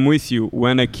 But I'm with you.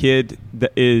 When a kid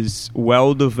that is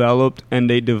well developed and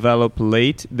they develop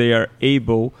late, they are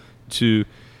able to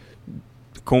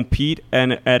compete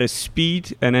and at a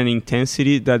speed and an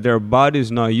intensity that their body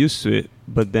is not used to it,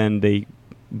 but then they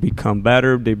become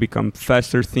better, they become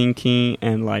faster thinking,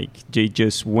 and like they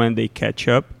just, when they catch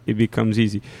up, it becomes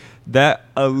easy. That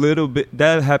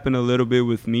happened a little bit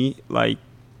with me. Like,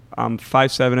 I'm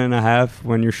 5'7.5".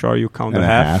 When you're short, you count the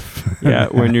half. Yeah,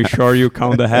 when you're short, you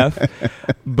count the half.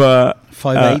 But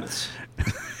 5'8".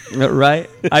 Right.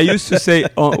 I used to say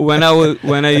when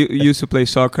I used to play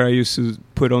soccer, I used to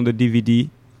put on the DVD.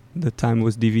 The time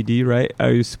was DVD, right? I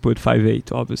used to put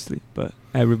 5'8", obviously, but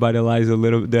everybody lies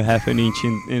the half an inch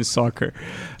in soccer.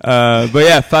 But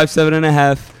yeah,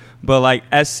 5'7.5". But like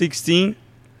at 16,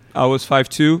 I was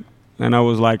 5'2", and I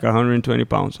was like 120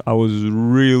 pounds. I was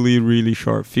really, really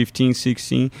short, 15,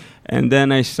 16. And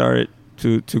then I started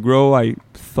to grow. I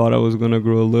thought I was going to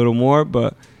grow a little more,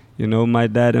 but you know, my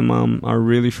dad and mom are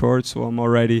really short, so I'm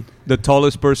already the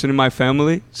tallest person in my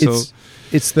family. So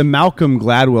it's the Malcolm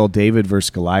Gladwell David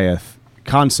versus Goliath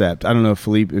concept. I don't know,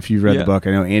 Philippe, if you've read the book.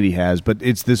 I know Andy has, but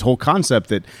it's this whole concept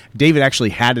that David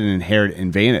actually had an inherent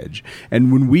advantage.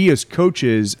 And when we as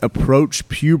coaches approach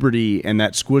puberty and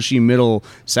that squishy middle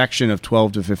section of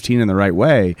 12 to 15 in the right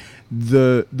way,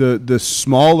 the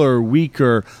smaller,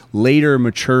 weaker, later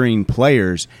maturing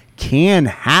players can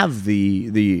have the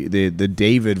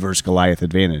David versus Goliath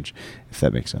advantage, if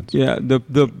that makes sense. Yeah,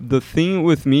 the thing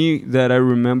with me that I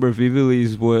remember vividly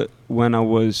is when I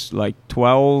was like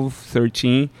 12,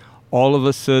 13, all of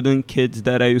a sudden kids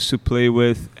that I used to play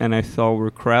with and I thought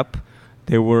were crap,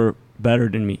 they were better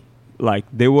than me. Like,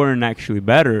 they weren't actually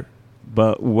better,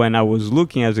 but when I was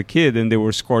looking as a kid and they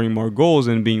were scoring more goals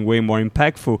and being way more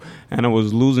impactful, and I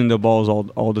was losing the balls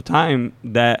all the time,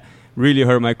 that really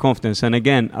hurt my confidence. And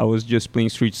again, I was just playing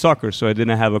street soccer, so I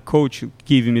didn't have a coach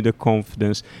giving me the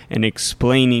confidence and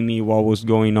explaining me what was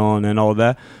going on and all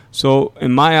that. So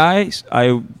in my eyes,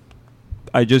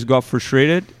 I just got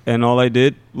frustrated, and all I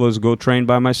did was go train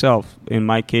by myself. In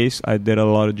my case, I did a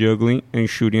lot of juggling and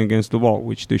shooting against the wall,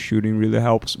 which the shooting really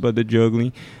helps, but the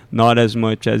juggling, not as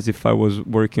much as if I was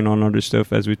working on other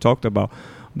stuff as we talked about.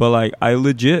 But like, I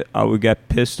would get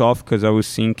pissed off because I was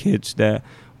seeing kids that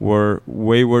were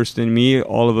way worse than me.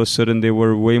 All of a sudden, they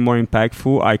were way more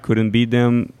impactful. I couldn't beat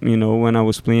them, you know, when I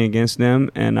was playing against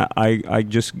them, and I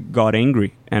just got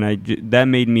angry, and that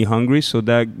made me hungry. So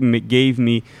that gave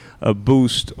me a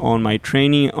boost on my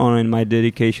training, on my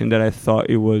dedication, that I thought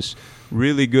it was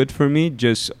really good for me.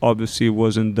 Just obviously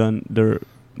wasn't done the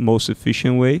most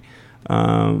efficient way.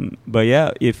 But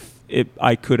yeah, if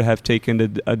I could have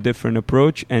taken a different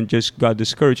approach and just got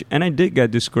discouraged. And I did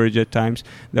get discouraged at times.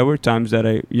 There were times that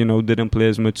I, didn't play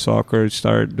as much soccer,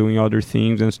 started doing other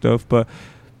things and stuff. But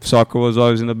soccer was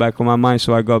always in the back of my mind,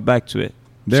 so I got back to it.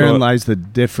 Therein lies the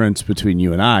difference between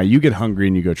you and I. You get hungry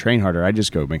and you go train harder. I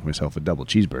just go make myself a double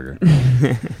cheeseburger.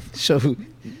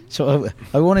 So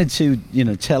I wanted to,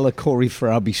 tell a Corey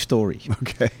Farabi story.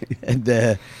 Okay. And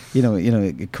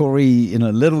Corey,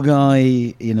 little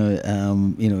guy,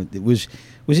 it was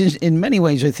in many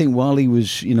ways, I think, while he was,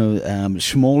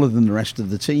 smaller than the rest of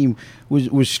the team,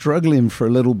 was struggling for a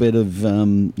little bit of,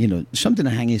 something to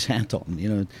hang his hat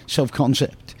on,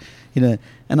 self-concept.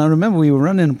 And I remember we were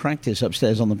running a practice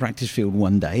upstairs on the practice field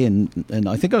one day, and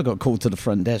I think I got called to the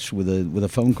front desk with a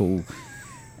phone call.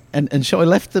 And so I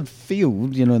left the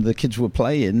field, the kids were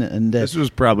playing. And this was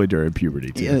probably during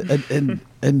puberty, too.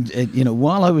 And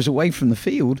while I was away from the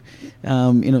field,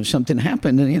 something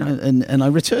happened. And I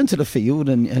returned to the field,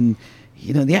 and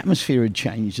the atmosphere had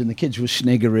changed, and the kids were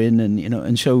sniggering.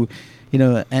 And so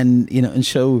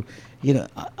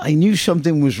I knew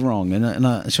something was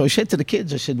wrong. So I said to the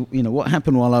kids, I said, what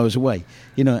happened while I was away?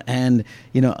 I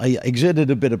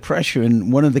exerted a bit of pressure,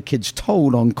 and one of the kids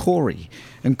told on Corey.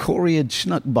 And Corey had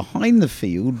snuck behind the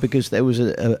field because there was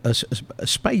a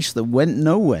space that went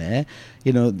nowhere,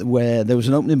 where there was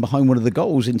an opening behind one of the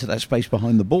goals into that space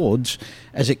behind the boards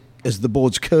as the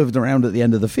boards curved around at the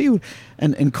end of the field.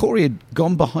 And Corey had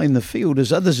gone behind the field,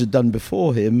 as others had done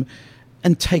before him,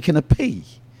 and taken a pee.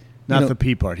 Not the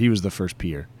pee part. He was the first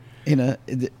peer.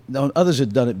 Others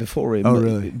had done it before him. Oh,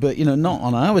 really? But not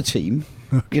on our team.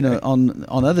 Okay. On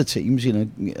other teams,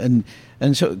 and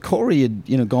so Corey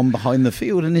had gone behind the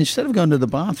field, and instead of going to the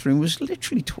bathroom, was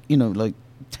literally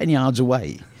 10 yards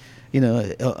away.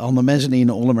 On the mezzanine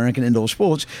at All-American Indoor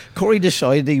Sports, Corey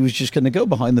decided he was just going to go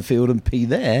behind the field and pee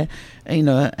there. And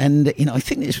I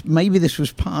think this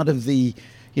was part of the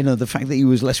fact that he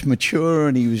was less mature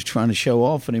and he was trying to show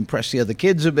off and impress the other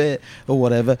kids a bit or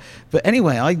whatever. But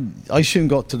anyway, I soon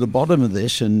got to the bottom of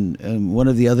this, and one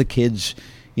of the other kids,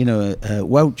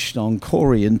 welched on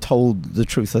Corey and told the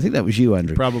truth. I think that was you,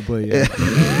 Andrew. Probably, yeah.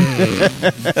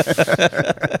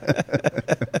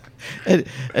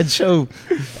 and so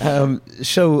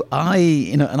I,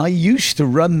 and I used to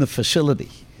run the facility.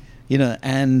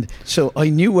 and so I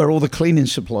knew where all the cleaning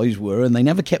supplies were, and they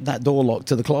never kept that door locked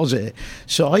to the closet.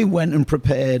 So I went and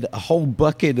prepared a whole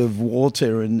bucket of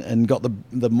water and got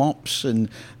the mops and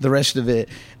the rest of it.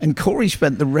 And Corey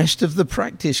spent the rest of the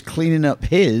practice cleaning up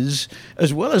his,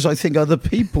 as well as I think other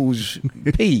people's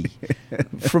pee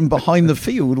from behind the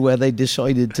field where they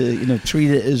decided to,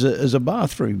 treat it as a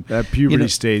bathroom. That puberty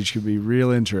stage could be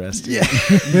real interesting. Yeah.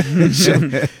 So,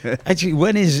 actually,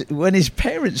 when his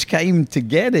parents came to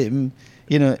get him,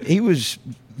 he was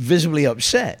visibly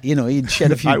upset. He'd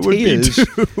shed a few tears,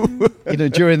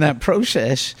 during that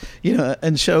process,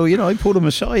 and so, I pulled him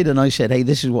aside and I said, hey,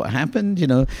 this is what happened,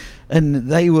 and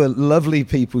they were lovely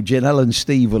people. Janelle and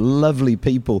Steve were lovely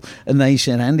people. And they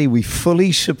said, Andy, we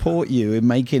fully support you in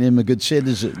making him a good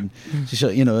citizen. So,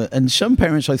 and some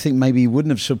parents, I think, maybe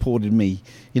wouldn't have supported me,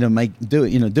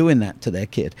 doing that to their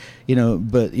kid,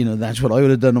 but, that's what I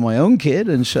would have done to my own kid.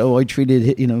 And so I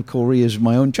treated, Corey as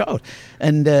my own child.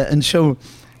 And so,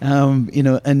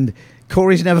 and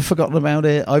Corey's never forgotten about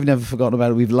it. I've never forgotten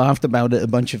about it. We've laughed about it a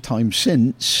bunch of times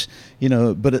since,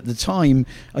 but at the time,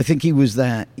 I think he was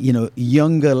that,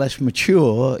 younger, less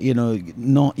mature,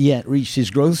 not yet reached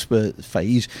his growth spurt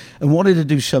phase and wanted to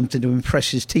do something to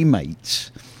impress his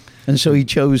teammates. And so he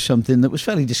chose something that was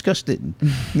fairly disgusting.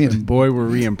 Boy, were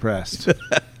we impressed.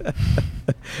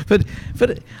 But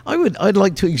I'd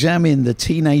like to examine the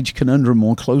teenage conundrum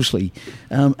more closely.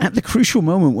 At the crucial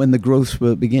moment when the growth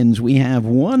spurt begins, we have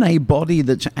one, a body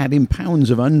that's adding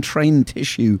pounds of untrained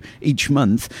tissue each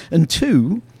month, and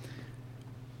two,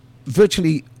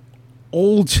 virtually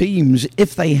all teams,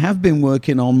 if they have been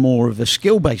working on more of a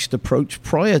skill-based approach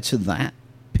prior to that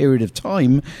period of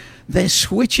time, they're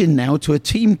switching now to a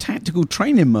team tactical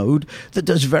training mode that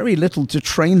does very little to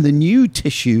train the new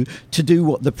tissue to do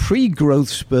what the pre-growth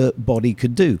spurt body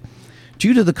could do.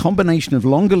 Due to the combination of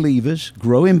longer levers,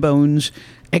 growing bones,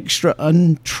 extra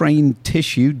untrained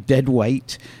tissue, dead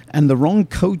weight, and the wrong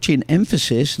coaching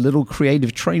emphasis, little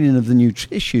creative training of the new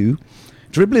tissue,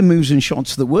 dribbling moves and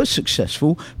shots that were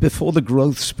successful before the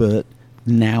growth spurt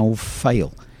now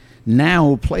fail.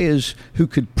 Now, players who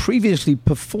could previously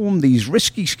perform these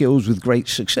risky skills with great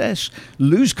success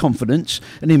lose confidence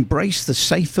and embrace the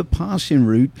safer passing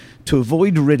route to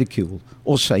avoid ridicule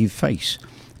or save face.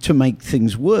 To make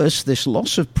things worse, this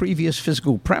loss of previous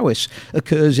physical prowess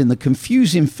occurs in the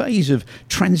confusing phase of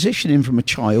transitioning from a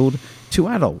child to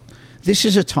adult. This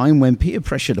is a time when peer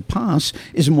pressure to pass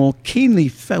is more keenly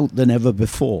felt than ever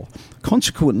before.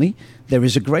 Consequently, there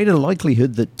is a greater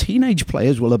likelihood that teenage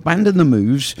players will abandon the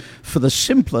moves for the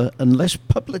simpler and less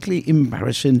publicly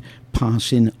embarrassing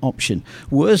passing option.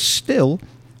 Worse still,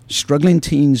 struggling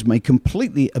teens may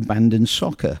completely abandon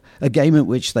soccer, a game at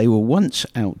which they were once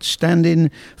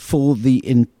outstanding, for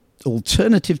the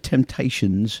alternative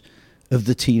temptations of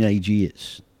the teenage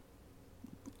years.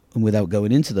 And without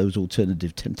going into those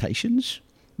alternative temptations,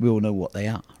 we all know what they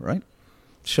are, right?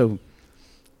 So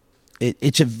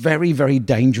it's a very, very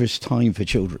dangerous time for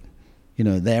children.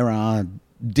 There are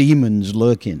demons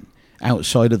lurking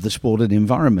outside of the sporting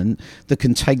environment that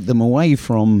can take them away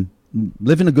from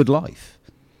living a good life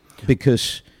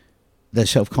because their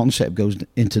self-concept goes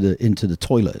into the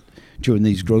toilet during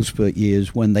these growth spurt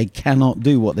years when they cannot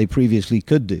do what they previously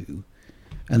could do,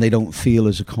 and they don't feel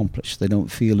as accomplished. They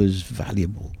don't feel as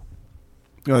valuable.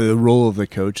 The role of the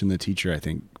coach and the teacher, I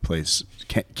think,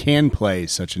 can play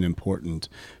such an important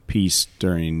piece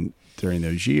during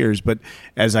those years. But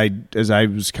as I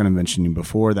was kind of mentioning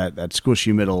before, that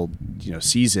squishy middle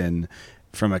season,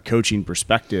 from a coaching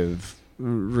perspective,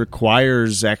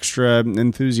 requires extra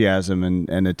enthusiasm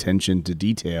and attention to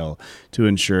detail to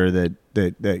ensure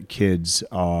that kids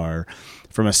are,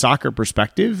 from a soccer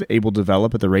perspective, able to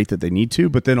develop at the rate that they need to,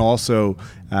 but then also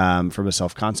from a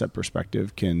self-concept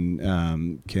perspective can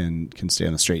stay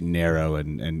on the straight and narrow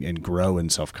and grow in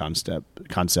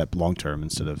self-concept long-term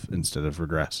instead of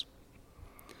regress.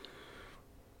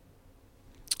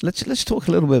 Let's talk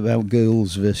a little bit about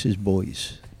girls versus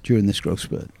boys during this growth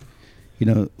spurt.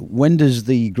 When does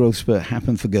the growth spurt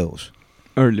happen for girls?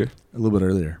 Earlier. A little bit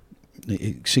earlier.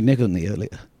 Significantly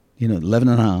earlier. 11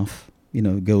 and a half.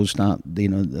 Girls start, a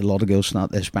lot of girls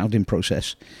start their spouting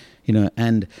process,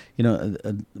 and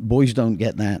boys don't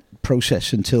get that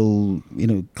process until,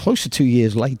 close to 2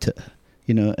 years later,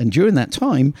 and during that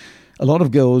time, a lot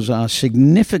of girls are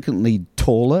significantly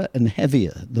taller and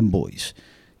heavier than boys,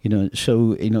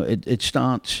 so, it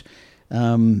starts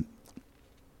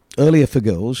earlier for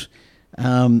girls,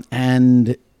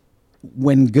 and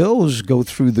when girls go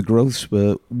through the growth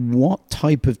spurt, what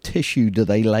type of tissue do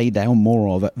they lay down more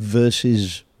of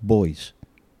versus boys?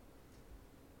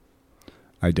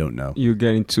 I don't know. You're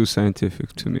getting too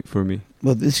scientific for me.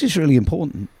 Well, this is really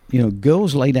important.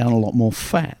 Girls lay down a lot more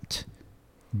fat.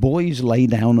 Boys lay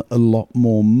down a lot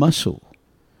more muscle.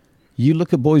 You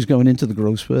look at boys going into the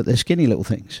growth spurt, they're skinny little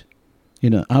things.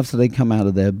 After they come out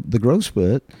of the growth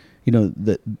spurt,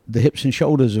 the hips and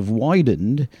shoulders have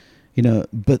widened,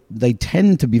 but they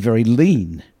tend to be very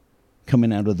lean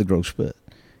coming out of the growth spurt.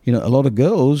 A lot of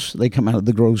girls, they come out of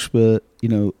the growth spurt,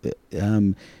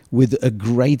 with a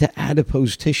greater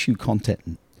adipose tissue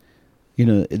content.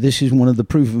 This is one of the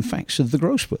proven facts of the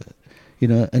growth spurt.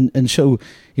 And so,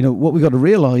 what we've got to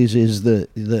realize is that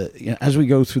as we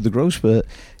go through the growth spurt,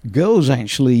 girls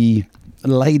actually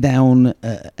lay down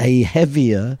a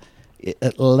heavier,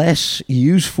 less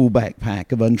useful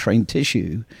backpack of untrained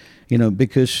tissue,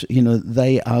 because,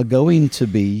 they are going to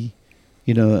be,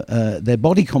 their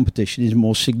body composition is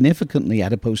more significantly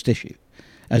adipose tissue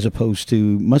as opposed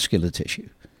to muscular tissue.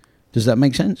 Does that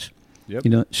make sense?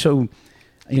 Yep. So,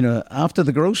 after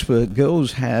the growth spurt,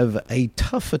 girls have a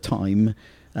tougher time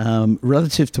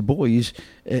relative to boys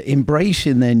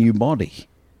embracing their new body.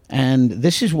 And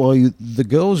this is why the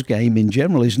girls' game in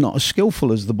general is not as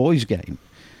skillful as the boys' game.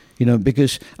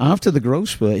 Because after the growth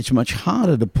spurt, it's much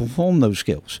harder to perform those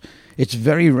skills. It's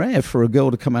very rare for a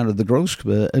girl to come out of the growth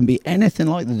spurt and be anything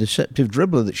like the deceptive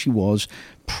dribbler that she was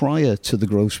prior to the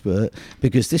growth spurt,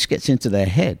 because this gets into their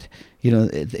head.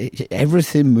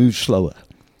 Everything moves slower.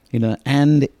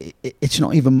 And it's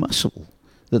not even muscle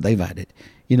that they've added.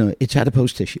 It's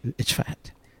adipose tissue, it's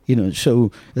fat.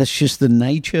 So that's just the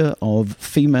nature of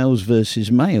females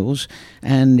versus males.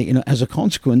 And, as a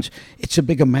consequence, it's a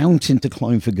bigger mountain to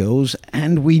climb for girls.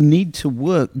 And we need to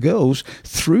work girls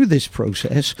through this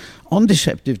process on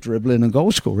deceptive dribbling and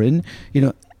goal scoring,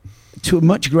 to a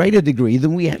much greater degree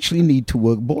than we actually need to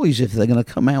work boys if they're going to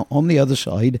come out on the other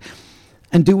side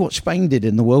and do what Spain did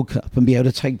in the World Cup and be able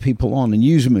to take people on and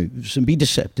use moves and be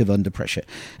deceptive under pressure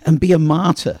and be a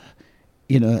martyr.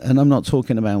 And I'm not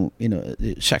talking about,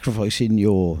 sacrificing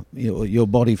your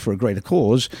body for a greater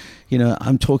cause.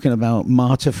 I'm talking about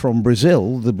martyr from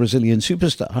Brazil, the Brazilian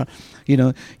superstar.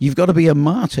 You've got to be a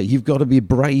martyr. You've got to be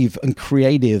brave and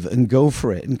creative and go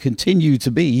for it and continue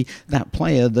to be that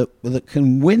player that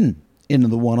can win in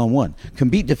the one-on-one, can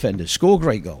beat defenders, score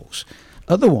great goals.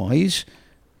 Otherwise,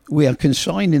 we are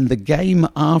consigning the game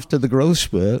after the growth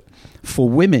spurt for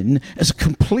women as a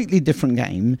completely different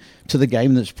game to the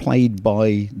game that's played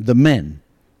by the men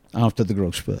after the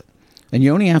growth spurt. And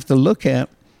you only have to look at,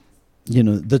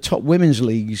 the top women's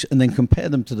leagues and then compare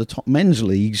them to the top men's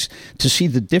leagues to see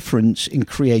the difference in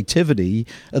creativity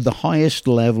at the highest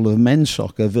level of men's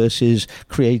soccer versus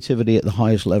creativity at the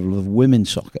highest level of women's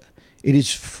soccer. It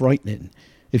is frightening.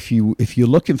 If you're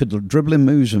looking for the dribbling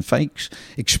moves and fakes,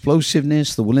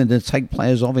 explosiveness, the willingness to take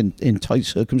players off in tight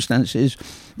circumstances,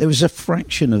 there was a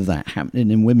fraction of that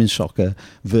happening in women's soccer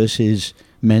versus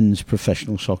men's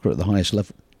professional soccer at the highest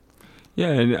level.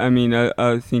 Yeah, and I mean,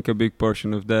 I think a big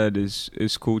portion of that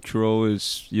is cultural,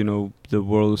 is, the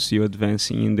world is still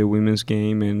advancing in the women's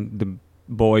game, and the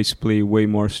boys play way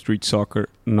more street soccer,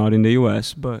 not in the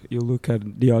US, but you look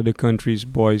at the other countries,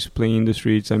 boys playing in the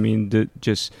streets. I mean,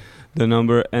 the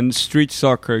number, and street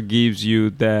soccer gives you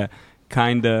that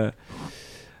kind of,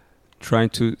 trying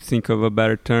to think of a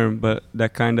better term, but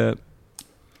that kind of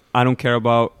I don't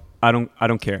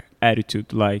care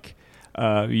attitude. Like,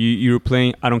 you're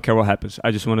playing, I don't care what happens,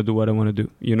 I just want to do what I want to do.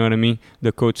 You know what I mean?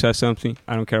 The coach says something,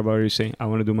 I don't care about what you're saying, I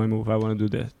want to do my move, I want to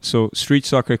do that. So street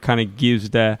soccer kind of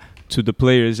gives that to the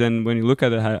players. And when you look at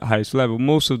the highest level,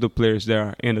 most of the players there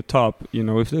are in the top.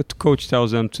 If the coach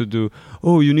tells them to do,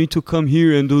 you need to come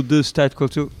here and do this tactical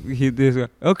too,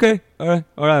 okay, all right,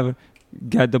 whatever.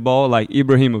 Get the ball, like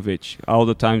Ibrahimovic. All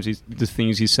the times, the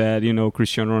things he said,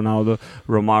 Cristiano Ronaldo,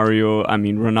 Romario,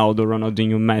 Ronaldo,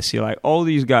 Ronaldinho, Messi, like all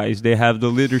these guys, they have the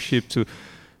leadership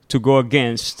to go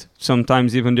against,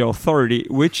 sometimes even the authority,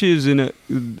 which is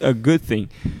a good thing.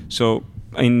 So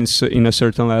in a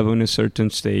certain level, in a certain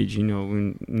stage,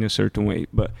 in a certain way.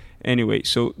 But anyway,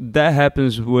 so that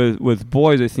happens with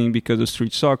boys, I think, because of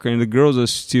street soccer, and the girls are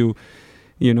still,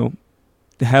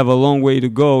 have a long way to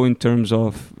go in terms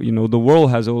of, the world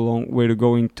has a long way to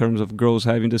go in terms of girls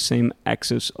having the same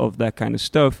access of that kind of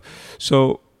stuff.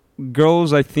 So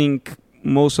girls, I think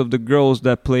most of the girls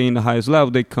that play in the highest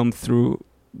level, they come through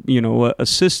a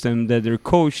system that they're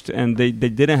coached, and they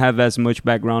didn't have as much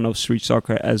background of street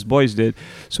soccer as boys did.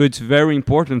 So it's very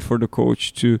important for the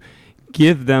coach to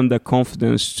give them the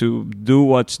confidence to do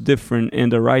what's different in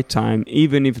the right time,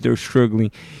 even if they're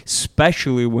struggling,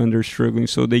 especially when they're struggling,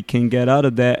 so they can get out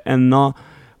of that and not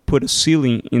put a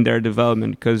ceiling in their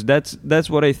development, because that's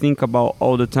what I think about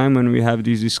all the time when we have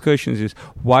these discussions is,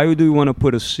 why do you want to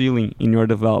put a ceiling in your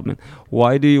development?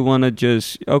 Why do you want to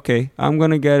just, okay, I'm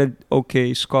going to get an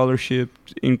okay scholarship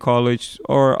in college,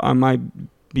 or I might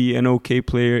be an okay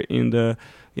player in the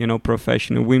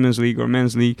professional women's league or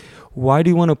men's league? Why do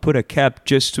you want to put a cap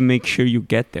just to make sure you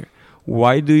get there?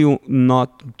 Why do you not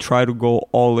try to go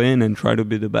all in and try to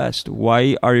be the best?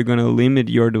 Why are you going to limit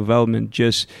your development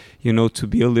just, to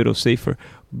be a little safer?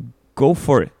 Go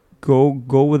for it.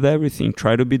 Go with everything.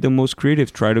 Try to be the most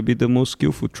creative. Try to be the most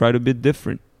skillful. Try to be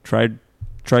different.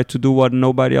 Try to do what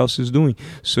nobody else is doing,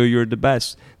 so you're the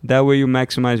best. That way you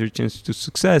maximize your chances to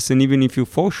success. And even if you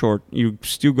fall short, you're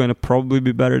still going to probably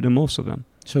be better than most of them.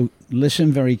 So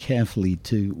listen very carefully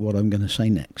to what I'm going to say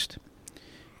next.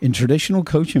 In traditional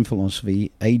coaching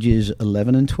philosophy, ages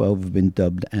 11 and 12 have been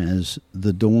dubbed as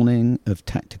the dawning of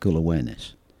tactical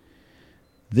awareness.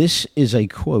 This is a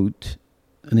quote,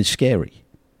 and it's scary,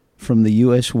 from the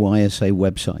USYSA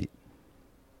website.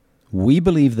 We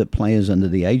believe that players under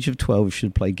the age of 12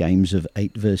 should play games of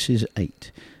 8 versus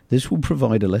 8. This will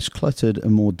provide a less cluttered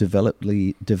and more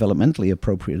developmentally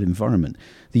appropriate environment.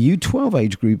 The U12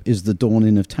 age group is the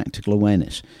dawning of tactical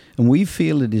awareness, and we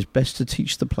feel it is best to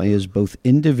teach the players both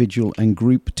individual and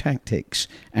group tactics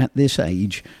at this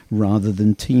age rather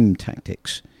than team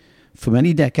tactics. For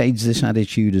many decades, this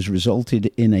attitude has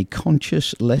resulted in a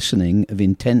conscious lessening of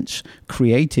intense,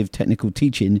 creative technical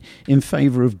teaching in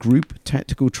favor of group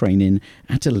tactical training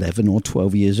at 11 or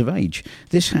 12 years of age.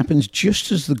 This happens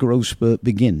just as the growth spurt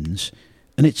begins,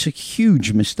 and it's a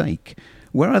huge mistake.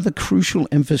 Where are the crucial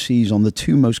emphases on the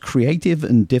two most creative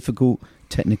and difficult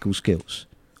technical skills,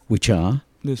 which are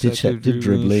deceptive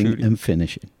dribbling and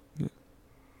finishing? Yeah.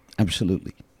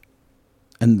 Absolutely.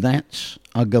 And that's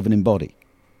our governing body.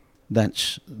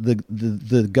 That's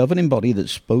the governing body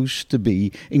that's supposed to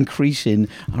be increasing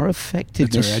our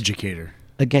effectiveness. That's our educator.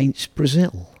 Against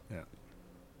Brazil.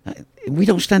 Yeah. We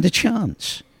don't stand a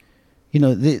chance.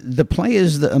 The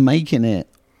players that are making it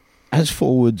as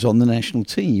forwards on the national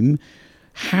team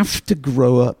have to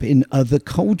grow up in other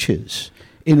cultures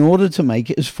in order to make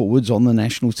it as forwards on the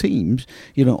national teams,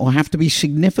 or have to be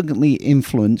significantly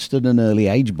influenced at an early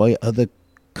age by other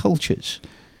cultures.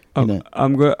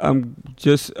 I'm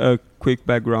just a quick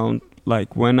background.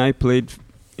 Like when I played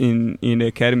in the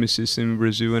academy system in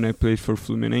Brazil, and I played for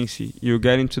Fluminense, you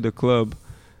get into the club,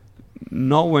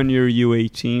 not when you're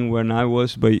U18, when I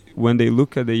was, but when they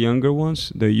look at the younger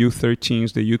ones, the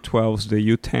U13s, the U12s,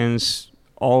 the U10s,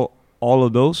 all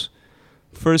of those,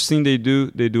 first thing they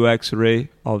do X-ray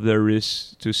of their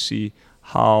wrists to see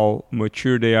how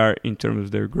mature they are in terms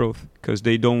of their growth, because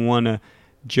they don't want to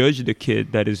judge the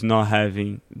kid that is not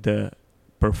having the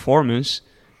performance,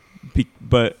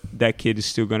 but that kid is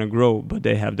still going to grow, but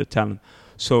they have the talent.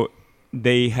 So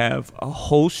they have a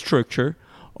whole structure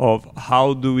of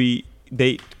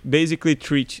they basically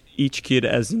treat each kid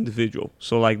as individual.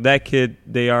 So like that kid,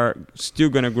 they are still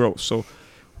going to grow. So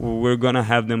we're going to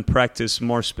have them practice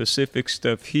more specific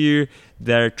stuff here.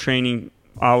 Their training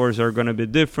hours are going to be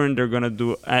different. They're going to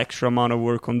do extra amount of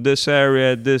work on this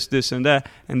area, this, and that.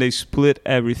 And they split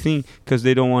everything because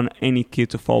they don't want any kid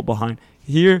to fall behind.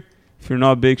 Here, if you're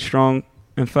not big, strong,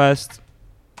 and fast,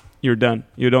 you're done.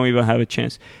 You don't even have a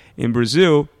chance. In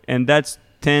Brazil, and that's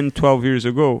 10, 12 years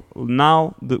ago.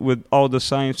 Now, with all the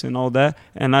science and all that,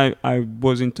 and I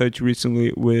was in touch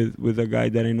recently with a guy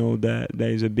that I know that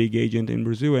is a big agent in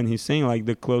Brazil, and he's saying like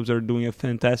the clubs are doing a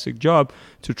fantastic job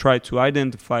to try to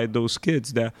identify those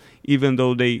kids that even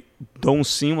though they don't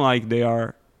seem like they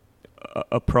are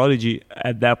a prodigy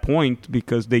at that point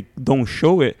because they don't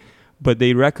show it, but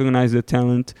they recognize the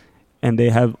talent and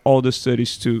they have all the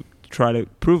studies to try to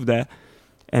prove that.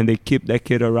 And they keep that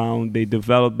kid around. They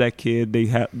develop that kid.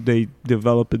 They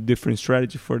develop a different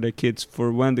strategy for their kids. For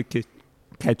when the kids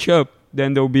catch up,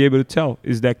 then they'll be able to tell,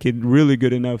 is that kid really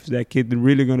good enough? Is that kid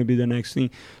really going to be the next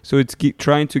thing? So it's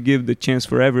trying to give the chance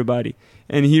for everybody.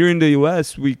 And here in the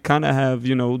U.S., we kind of have,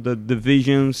 the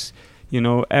divisions.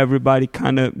 Everybody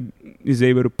kind of is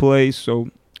able to play. So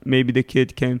maybe the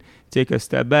kid can take a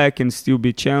step back and still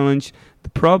be challenged. The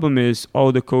problem is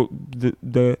all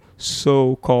the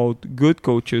so-called good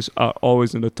coaches are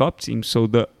always in the top team. So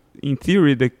in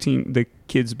theory, the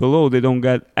kids below, they don't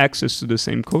get access to the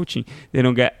same coaching. They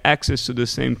don't get access to the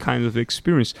same kind of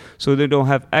experience. So they don't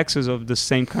have access of the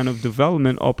same kind of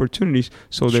development opportunities.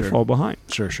 So they fall behind.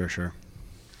 Sure.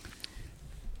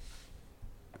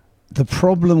 The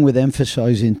problem with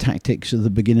emphasizing tactics at the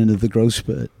beginning of the growth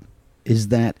spurt is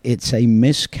that it's a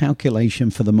miscalculation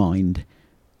for the mind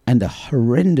and a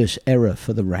horrendous error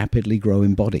for the rapidly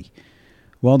growing body.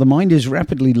 While the mind is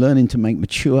rapidly learning to make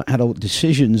mature adult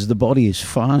decisions, the body is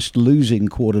fast losing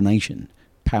coordination,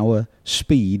 power,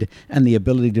 speed, and the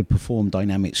ability to perform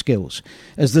dynamic skills.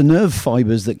 As the nerve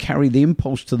fibers that carry the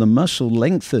impulse to the muscle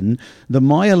lengthen, the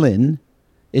myelin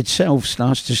itself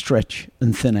starts to stretch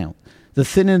and thin out. The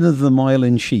thinning of the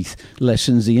myelin sheath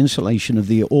lessens the insulation of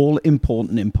the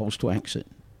all-important impulse to action.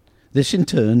 This, in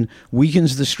turn,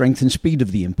 weakens the strength and speed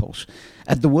of the impulse.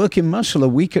 At the working muscle, a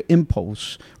weaker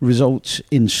impulse results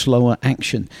in slower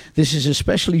action. This is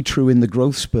especially true in the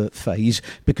growth spurt phase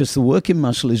because the working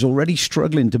muscle is already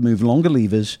struggling to move longer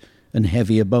levers and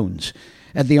heavier bones.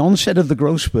 At the onset of the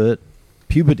growth spurt,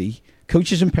 puberty,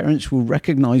 coaches and parents will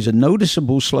recognize a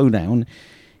noticeable slowdown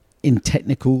in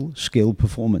technical skill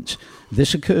performance.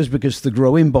 This occurs because the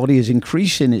growing body is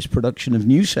increasing its production of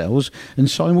new cells and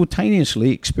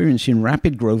simultaneously experiencing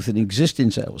rapid growth in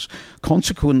existing cells.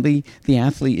 Consequently, the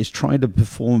athlete is trying to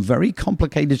perform very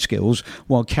complicated skills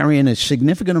while carrying a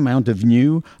significant amount of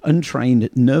new,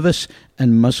 untrained nervous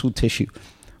and muscle tissue.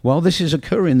 While this is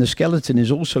occurring, the skeleton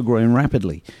is also growing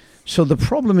rapidly. So the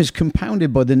problem is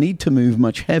compounded by the need to move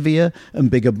much heavier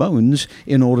and bigger bones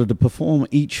in order to perform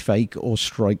each fake or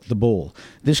strike the ball.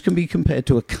 This can be compared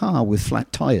to a car with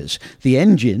flat tires. The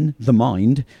engine, the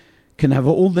mind, can have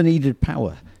all the needed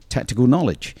power, tactical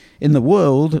knowledge in the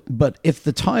world, but if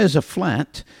the tires are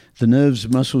flat, the nerves,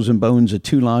 muscles, and bones are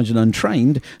too large and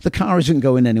untrained, the car isn't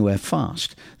going anywhere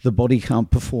fast. The body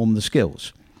can't perform the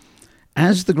skills.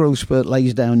 As the growth spurt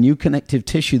lays down new connective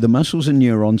tissue, the muscles and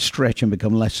neurons stretch and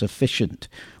become less efficient.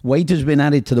 Weight has been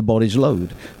added to the body's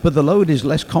load, but the load is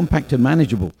less compact and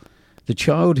manageable. The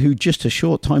child who just a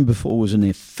short time before was an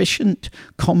efficient,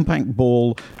 compact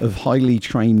ball of highly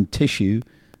trained tissue,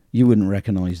 you wouldn't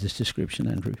recognize this description,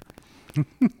 Andrew,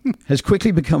 has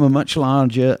quickly become a much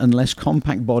larger and less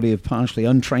compact body of partially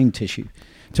untrained tissue.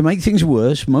 To make things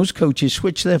worse, most coaches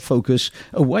switch their focus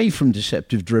away from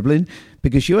deceptive dribbling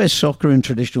because US soccer and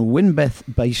traditional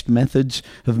win-based methods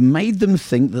have made them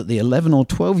think that the 11 or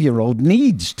 12-year-old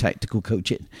needs tactical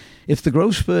coaching. If the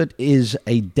growth spurt is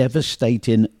a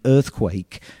devastating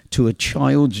earthquake to a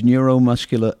child's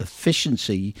neuromuscular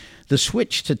efficiency, the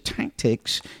switch to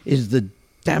tactics is the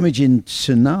damaging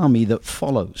tsunami that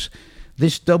follows.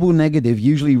 This double negative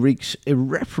usually wreaks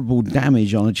irreparable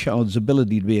damage on a child's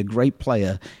ability to be a great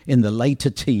player in the later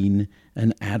teen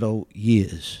and adult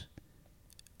years.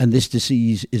 And this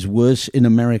disease is worse in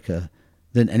America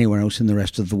than anywhere else in the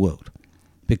rest of the world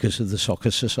because of the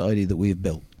soccer society that we have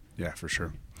built. Yeah, for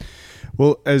sure.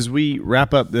 Well, as we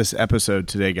wrap up this episode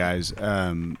today, guys,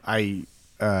 I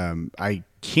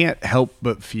can't help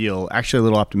but feel actually a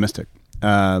little optimistic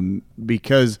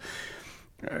because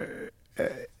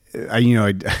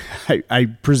I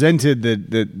presented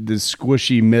the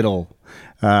squishy middle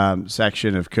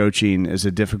section of coaching as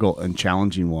a difficult and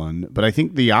challenging one, but I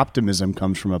think the optimism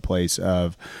comes from a place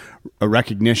of a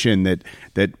recognition that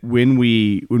when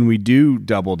we do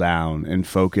double down and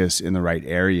focus in the right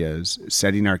areas,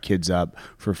 setting our kids up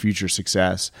for future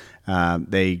success,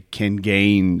 they can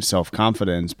gain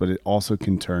self-confidence, but it also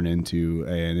can turn into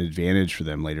an advantage for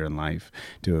them later in life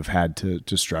to have had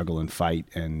to struggle and fight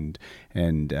and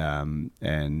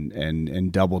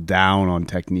double down on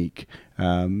technique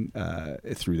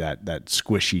through that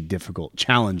squishy, difficult,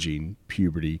 challenging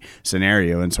puberty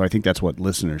scenario. And so I think that's what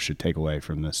listeners should take away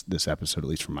from this episode, at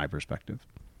least from my perspective.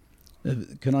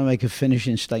 Can I make a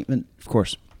finishing statement? Of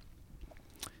course.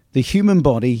 The human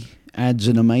body adds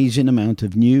an amazing amount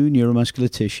of new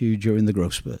neuromuscular tissue during the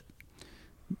growth spurt.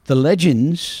 The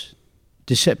Legends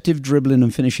deceptive dribbling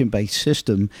and finishing-based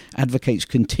system advocates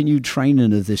continued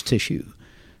training of this tissue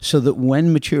so that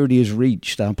when maturity is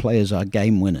reached, our players are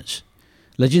game winners.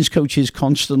 Legends coaches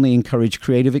constantly encourage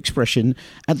creative expression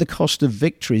at the cost of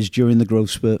victories during the growth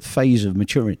spurt phase of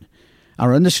maturing.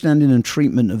 Our understanding and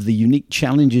treatment of the unique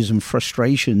challenges and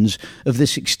frustrations of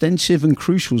this extensive and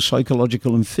crucial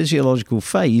psychological and physiological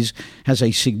phase has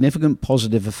a significant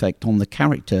positive effect on the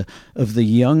character of the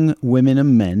young women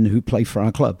and men who play for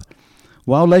our club.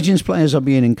 While Legends players are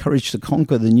being encouraged to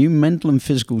conquer the new mental and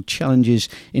physical challenges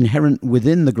inherent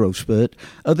within the growth spurt,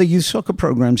 other youth soccer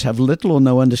programs have little or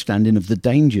no understanding of the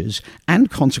dangers and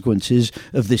consequences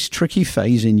of this tricky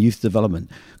phase in youth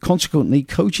development. Consequently,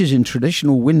 coaches in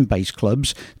traditional win-based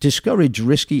clubs discourage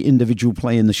risky individual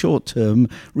play in the short term,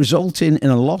 resulting in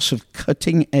a loss of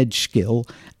cutting-edge skill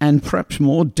and, perhaps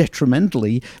more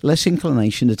detrimentally, less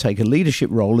inclination to take a leadership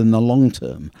role in the long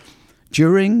term.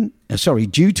 Due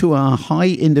to our high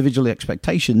individual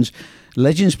expectations,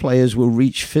 Legends players will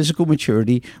reach physical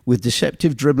maturity with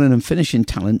deceptive dribbling and finishing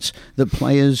talents that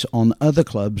players on other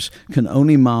clubs can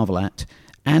only marvel at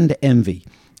and envy.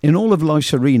 In all of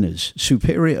life's arenas,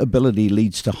 superior ability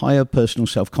leads to higher personal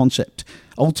self-concept.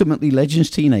 Ultimately, Legends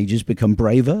teenagers become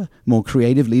braver, more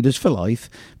creative leaders for life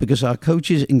because our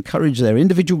coaches encourage their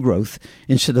individual growth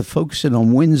instead of focusing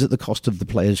on wins at the cost of the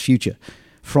player's future.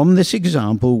 From this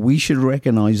example, we should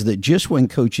recognize that just when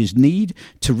coaches need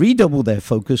to redouble their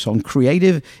focus on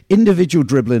creative, individual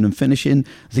dribbling and finishing,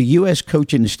 the US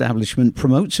coaching establishment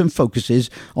promotes and focuses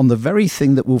on the very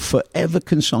thing that will forever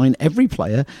consign every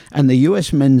player and the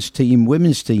US men's team,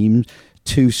 women's team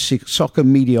to soccer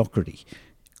mediocrity: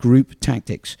 group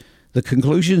tactics. The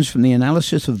conclusions from the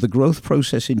analysis of the growth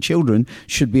process in children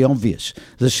should be obvious.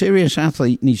 The serious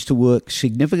athlete needs to work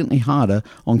significantly harder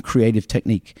on creative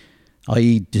technique,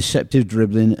 i.e. deceptive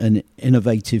dribbling and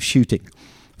innovative shooting,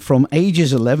 from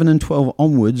ages 11 and 12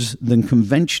 onwards than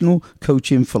conventional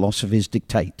coaching philosophies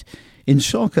dictate. In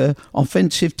soccer,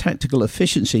 offensive tactical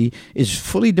efficiency is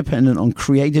fully dependent on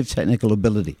creative technical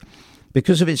ability.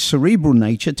 Because of its cerebral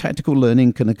nature, tactical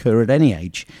learning can occur at any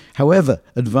age. However,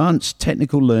 advanced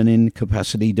technical learning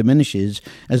capacity diminishes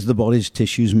as the body's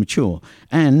tissues mature.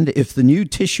 And if the new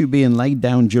tissue being laid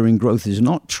down during growth is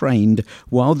not trained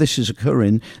while this is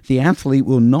occurring, the athlete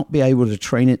will not be able to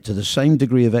train it to the same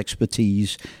degree of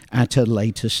expertise at a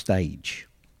later stage.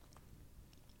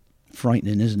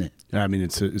 Frightening, isn't it? I mean,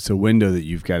 it's a window that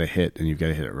you've got to hit, and you've got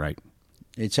to hit it right.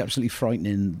 It's absolutely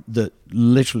frightening that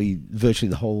literally, virtually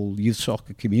the whole youth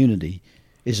soccer community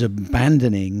is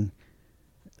abandoning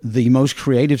the most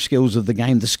creative skills of the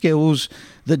game, the skills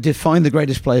that define the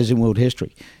greatest players in world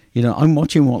history. You know, I'm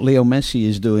watching what Leo Messi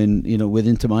is doing, you know, with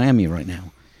Inter Miami right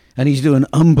now. And he's doing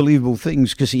unbelievable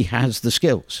things because he has the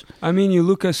skills. I mean, you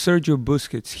look at Sergio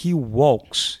Busquets, he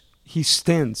walks, he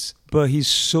stands, but he's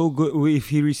so good. If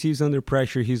he receives under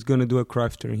pressure, he's going to do a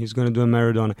Cruyff turn, he's going to do a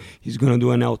Maradona, he's going to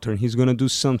do an L turn, he's going to do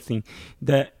something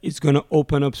that is going to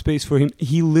open up space for him.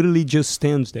 He literally just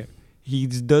stands there. He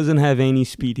doesn't have any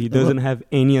speed. He doesn't have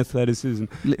any athleticism.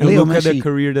 And Leo look at Messi, the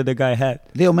career that the guy had.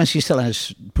 Leo Messi still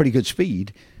has pretty good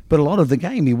speed, but a lot of the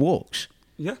game he walks.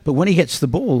 Yeah. But when he gets the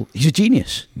ball, he's a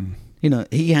genius. You know,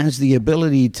 he has the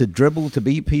ability to dribble, to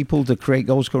beat people, to create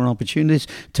goal-scoring opportunities,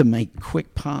 to make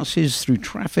quick passes through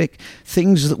traffic,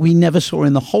 things that we never saw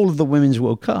in the whole of the Women's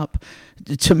World Cup.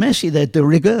 To Messi, they're de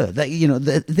rigueur.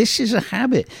 This is a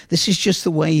habit. This is just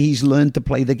the way he's learned to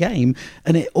play the game.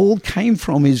 And it all came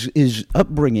from his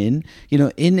upbringing, you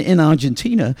know, in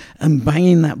Argentina, and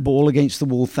banging that ball against the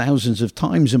wall thousands of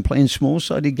times and playing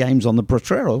small-sided games on the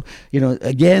Potrero, you know,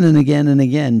 again and again and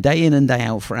again, day in and day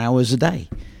out for hours a day.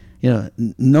 You know,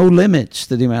 no limits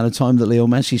to the amount of time that Leo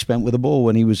Messi spent with the ball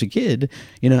when he was a kid,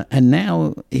 you know, and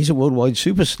now he's a worldwide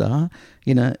superstar,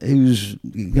 you know, who's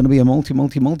going to be a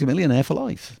multi-millionaire for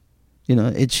life. You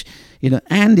know, it's, you know,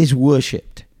 and is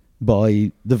worshipped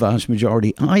by the vast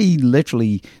majority. I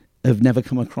literally have never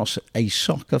come across a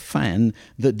soccer fan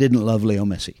that didn't love Leo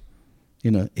Messi.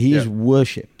 You know, he is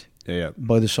worshipped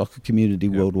by the soccer community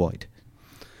worldwide.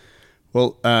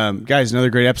 Well, guys, another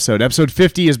great episode. Episode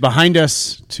 50 is behind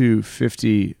us to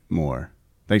 50 more.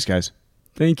 Thanks, guys.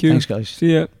 Thank you. Thanks, guys.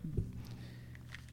 See ya.